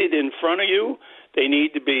seated in front of you. They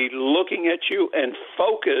need to be looking at you and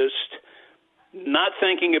focused, not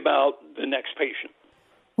thinking about the next patient.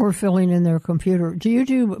 Or filling in their computer. Do you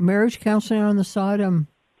do marriage counseling on the side? I'm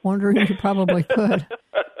wondering if you probably could,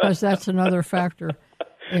 because that's another factor.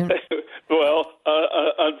 Well,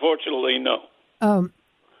 unfortunately, no.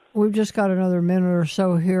 We've just got another minute or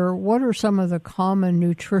so here. What are some of the common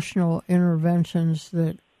nutritional interventions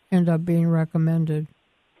that end up being recommended?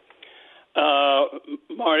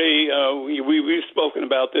 Marty, we've spoken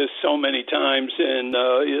about this so many times, and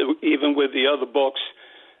even with the other books,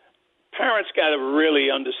 parents got to really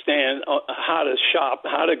understand how to shop,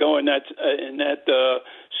 how to go in that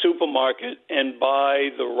supermarket and buy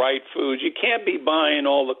the right foods. You can't be buying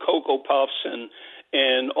all the Cocoa Puffs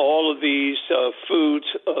and all of these foods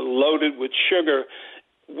loaded with sugar.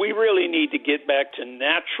 We really need to get back to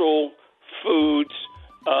natural foods,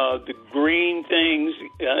 the green things,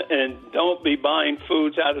 and don't be buying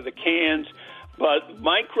foods out of the cans. But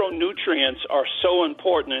micronutrients are so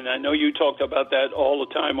important, and I know you talked about that all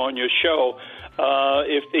the time on your show.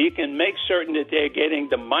 If they can make certain that they're getting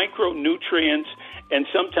the micronutrients, and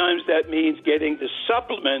sometimes that means getting the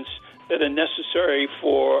supplements that are necessary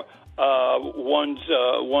for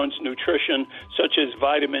one's nutrition, such as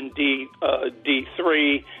vitamin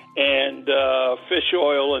D3 and fish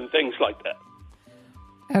oil and things like that.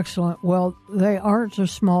 Excellent. Well, they aren't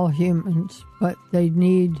just small humans, but they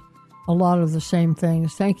need a lot of the same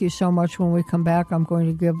things. Thank you so much. When we come back, I'm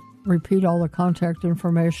going to repeat all the contact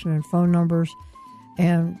information and phone numbers.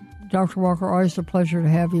 And Dr. Walker, always a pleasure to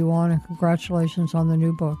have you on, and congratulations on the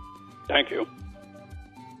new book. Thank you.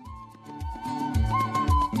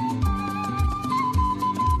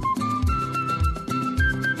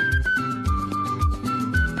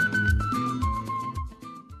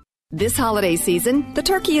 This holiday season, the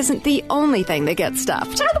turkey isn't the only thing that gets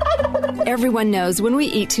stuffed. Everyone knows when we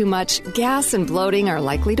eat too much, gas and bloating are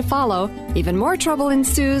likely to follow. Even more trouble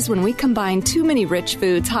ensues when we combine too many rich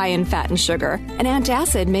foods high in fat and sugar. An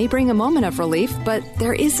antacid may bring a moment of relief, but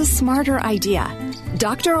there is a smarter idea.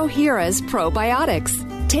 Dr. Ohhira's Probiotics.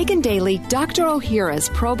 Taken daily, Dr. Ohhira's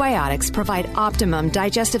probiotics provide optimum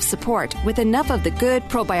digestive support with enough of the good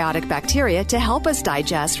probiotic bacteria to help us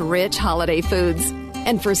digest rich holiday foods.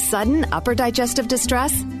 And for sudden upper digestive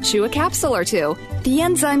distress, chew a capsule or two. The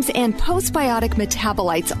enzymes and postbiotic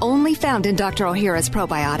metabolites only found in Dr. Ohhira's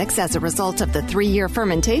probiotics as a result of the 3-year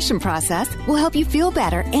fermentation process will help you feel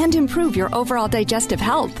better and improve your overall digestive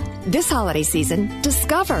health. This holiday season,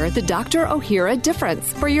 discover the Dr. Ohhira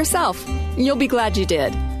difference for yourself. You'll be glad you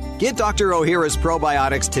did. Get Dr. Ohhira's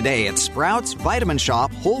probiotics today at Sprouts, Vitamin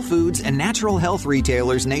Shop, Whole Foods, and natural health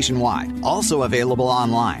retailers nationwide. Also available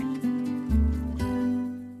online.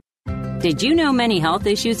 Did you know many health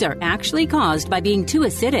issues are actually caused by being too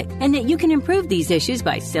acidic, and that you can improve these issues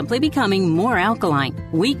by simply becoming more alkaline?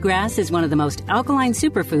 Wheatgrass is one of the most alkaline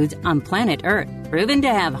superfoods on planet Earth, proven to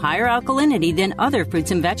have higher alkalinity than other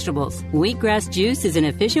fruits and vegetables. Wheatgrass juice is an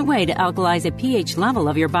efficient way to alkalize a pH level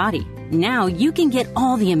of your body. Now you can get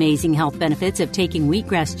all the amazing health benefits of taking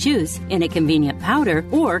wheatgrass juice in a convenient powder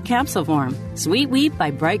or capsule form. Sweet Wheat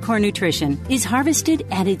by Brightcore Nutrition is harvested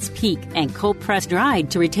at its peak and cold-pressed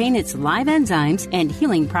dried to retain its live enzymes and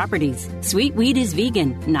healing properties. Sweet Wheat is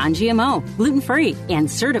vegan, non-GMO, gluten-free,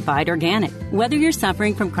 and certified organic. Whether you're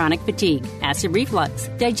suffering from chronic fatigue, acid reflux,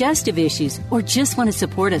 digestive issues, or just want to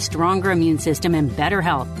support a stronger immune system and better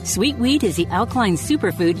health, Sweet Wheat is the alkaline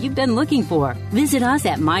superfood you've been looking for. Visit us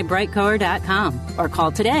at mybrightcore.com or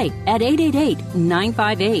call today at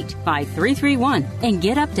 888-958-5331 and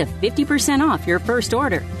get up to 50% off your first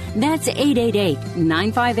order. That's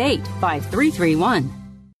 888-958-5331.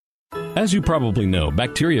 As you probably know,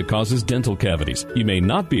 bacteria causes dental cavities. You may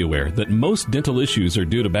not be aware that most dental issues are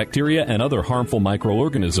due to bacteria and other harmful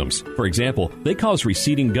microorganisms. For example, they cause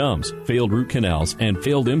receding gums, failed root canals, and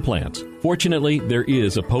failed implants. Fortunately, there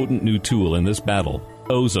is a potent new tool in this battle: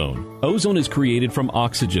 ozone. Ozone is created from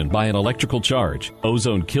oxygen by an electrical charge.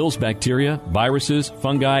 Ozone kills bacteria, viruses,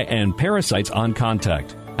 fungi, and parasites on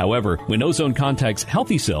contact. However, when ozone contacts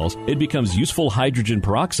healthy cells, it becomes useful hydrogen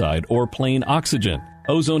peroxide or plain oxygen.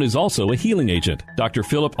 Ozone is also a healing agent. Dr.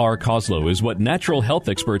 Philip R. Koslow is what natural health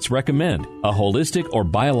experts recommend, a holistic or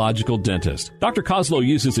biological dentist. Dr. Koslow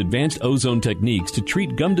uses advanced ozone techniques to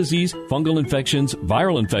treat gum disease, fungal infections,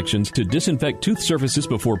 viral infections, to disinfect tooth surfaces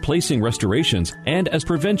before placing restorations, and as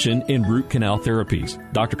prevention in root canal therapies.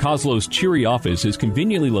 Dr. Koslow's cheery office is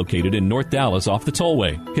conveniently located in North Dallas off the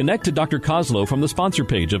Tollway. Connect to Dr. Koslow from the sponsor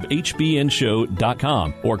page of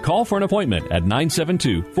hbnshow.com or call for an appointment at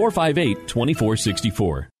 972-458-2464.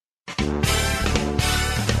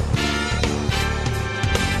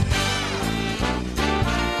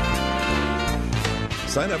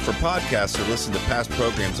 Sign up for podcasts or listen to past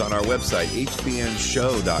programs on our website,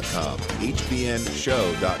 hbnshow.com.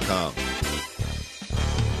 hbnshow.com.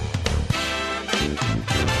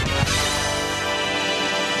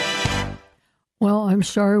 Well, I'm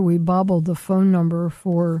sorry we bobbled the phone number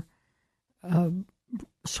for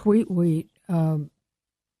Sweet Wheat.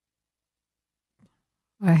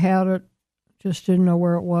 I had it, just didn't know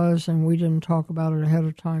where it was, and we didn't talk about it ahead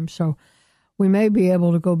of time. So we may be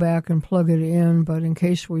able to go back and plug it in, but in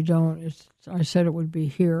case we don't, I said it would be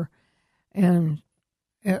here. And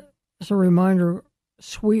as a reminder,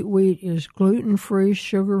 Sweet Wheat is gluten-free,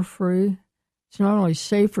 sugar-free. It's not only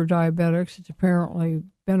safe for diabetics, it's apparently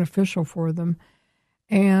beneficial for them.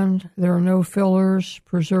 And there are no fillers,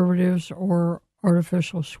 preservatives, or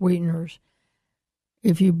artificial sweeteners.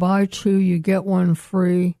 If you buy 2, you get 1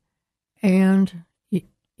 free. And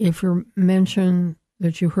if you mention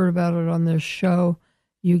that you heard about it on this show,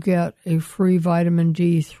 you get a free vitamin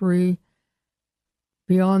D3.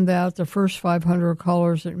 Beyond that, the first 500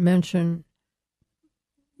 callers that mention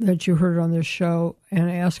that you heard on this show and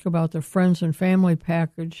ask about the friends and family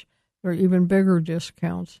package, there are even bigger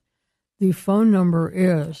discounts. The phone number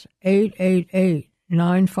is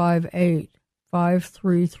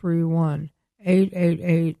 888-958-5331.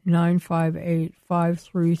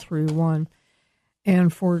 888-958-5331.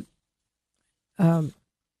 And for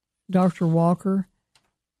Dr. Walker,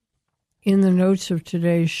 in the notes of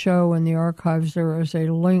today's show in the archives, there is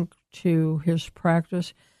a link to his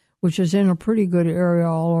practice, which is in a pretty good area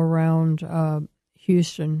all around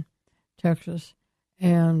Houston, Texas.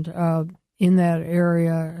 And in that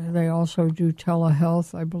area, they also do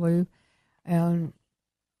telehealth, I believe. And,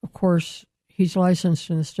 of course, he's licensed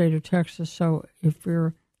in the state of Texas, so if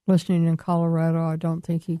you're listening in Colorado, I don't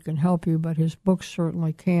think he can help you, but his books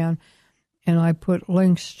certainly can. And I put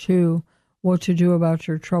links to What to Do About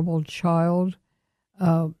Your Troubled Child,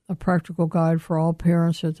 a practical guide for all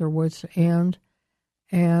parents at their wits' end,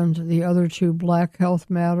 and the other 2, Black Health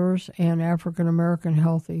Matters and African American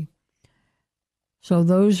Healthy. So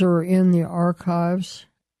those are in the archives.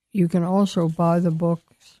 You can also buy the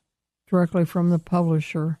books directly from the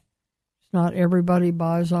publisher. Not everybody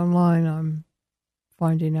buys online, I'm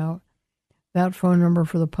finding out. That phone number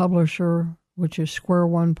for the publisher, which is Square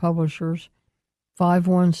One Publishers,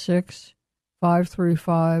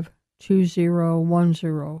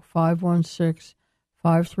 516-535-2010,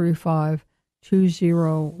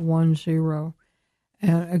 516-535-2010.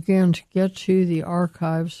 And again, to get to the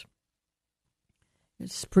archives,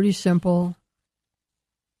 it's pretty simple,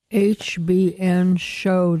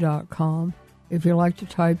 hbnshow.com. If you like to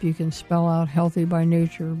type, you can spell out Healthy by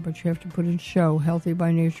Nature, but you have to put in show,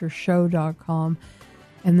 healthybynatureshow.com.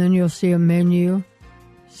 And then you'll see a menu,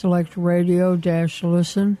 select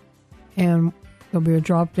radio-listen, and there'll be a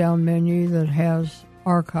drop-down menu that has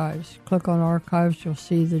archives. Click on archives, you'll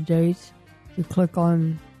see the dates. You click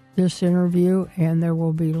on this interview, and there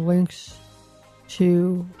will be links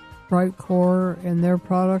to Brightcore and their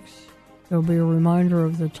products. There'll be a reminder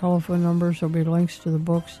of the telephone numbers. There'll be links to the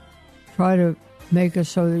books. Try to make it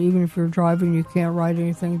so that even if you're driving, you can't write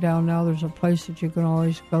anything down now. There's a place that you can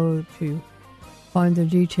always go to find the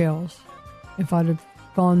details. If I'd have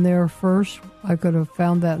gone there first, I could have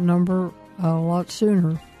found that number a lot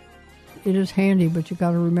sooner. It is handy, but you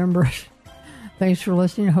got to remember it. Thanks for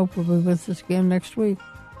listening. I hope we'll be with us again next week.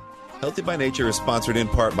 Healthy by Nature is sponsored in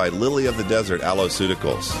part by Lily of the Desert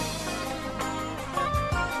Alloceuticals.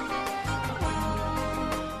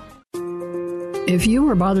 If you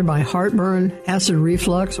are bothered by heartburn, acid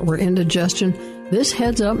reflux, or indigestion, this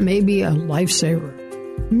Heads Up may be a lifesaver.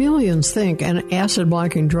 Millions think an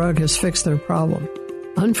acid-blocking drug has fixed their problem.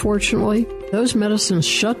 Unfortunately, those medicines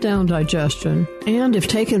shut down digestion and, if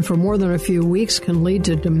taken for more than a few weeks, can lead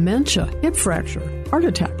to dementia, hip fracture, heart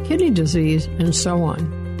attack, kidney disease, and so on.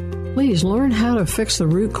 Please learn how to fix the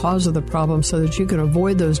root cause of the problem so that you can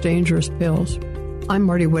avoid those dangerous pills. I'm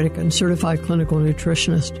Marty Whittakin, certified clinical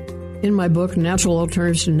nutritionist. In my book, Natural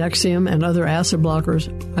Alternatives to Nexium and Other Acid Blockers,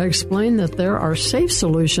 I explain that there are safe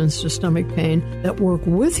solutions to stomach pain that work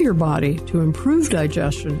with your body to improve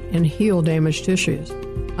digestion and heal damaged tissues.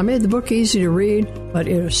 I made the book easy to read, but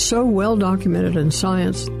it is so well documented in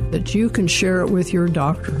science that you can share it with your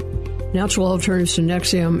doctor. Natural Alternatives to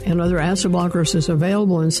Nexium and Other Acid Blockers is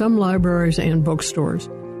available in some libraries and bookstores.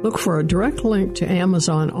 Look for a direct link to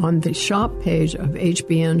Amazon on the shop page of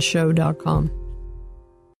hbnshow.com.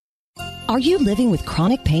 Are you living with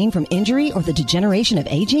chronic pain from injury or the degeneration of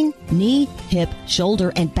aging? Knee, hip,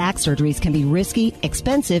 shoulder, and back surgeries can be risky,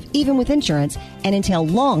 expensive, even with insurance, and entail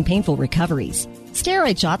long, painful recoveries.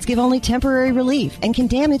 Steroid shots give only temporary relief and can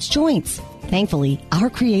damage joints. Thankfully, our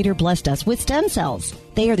Creator blessed us with stem cells.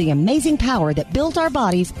 They are the amazing power that built our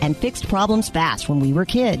bodies and fixed problems fast when we were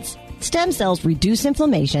kids. Stem cells reduce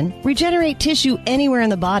inflammation, regenerate tissue anywhere in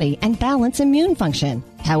the body, and balance immune function.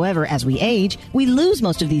 However, as we age, we lose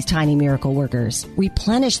most of these tiny miracle workers.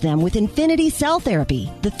 Replenish them with Infinity Cell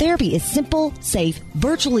Therapy. The therapy is simple, safe,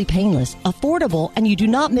 virtually painless, affordable, and you do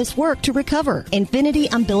not miss work to recover. Infinity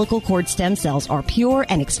umbilical cord stem cells are pure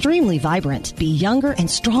and extremely vibrant. Be younger and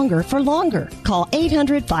stronger for longer. Call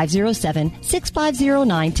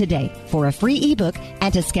 800-507-6509 today for a free ebook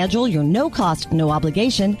and to schedule your no-cost,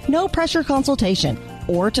 no-obligation, no-pressure consultation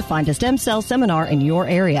or to find a stem cell seminar in your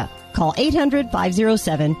area. Call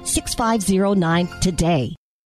 800-507-6509 today.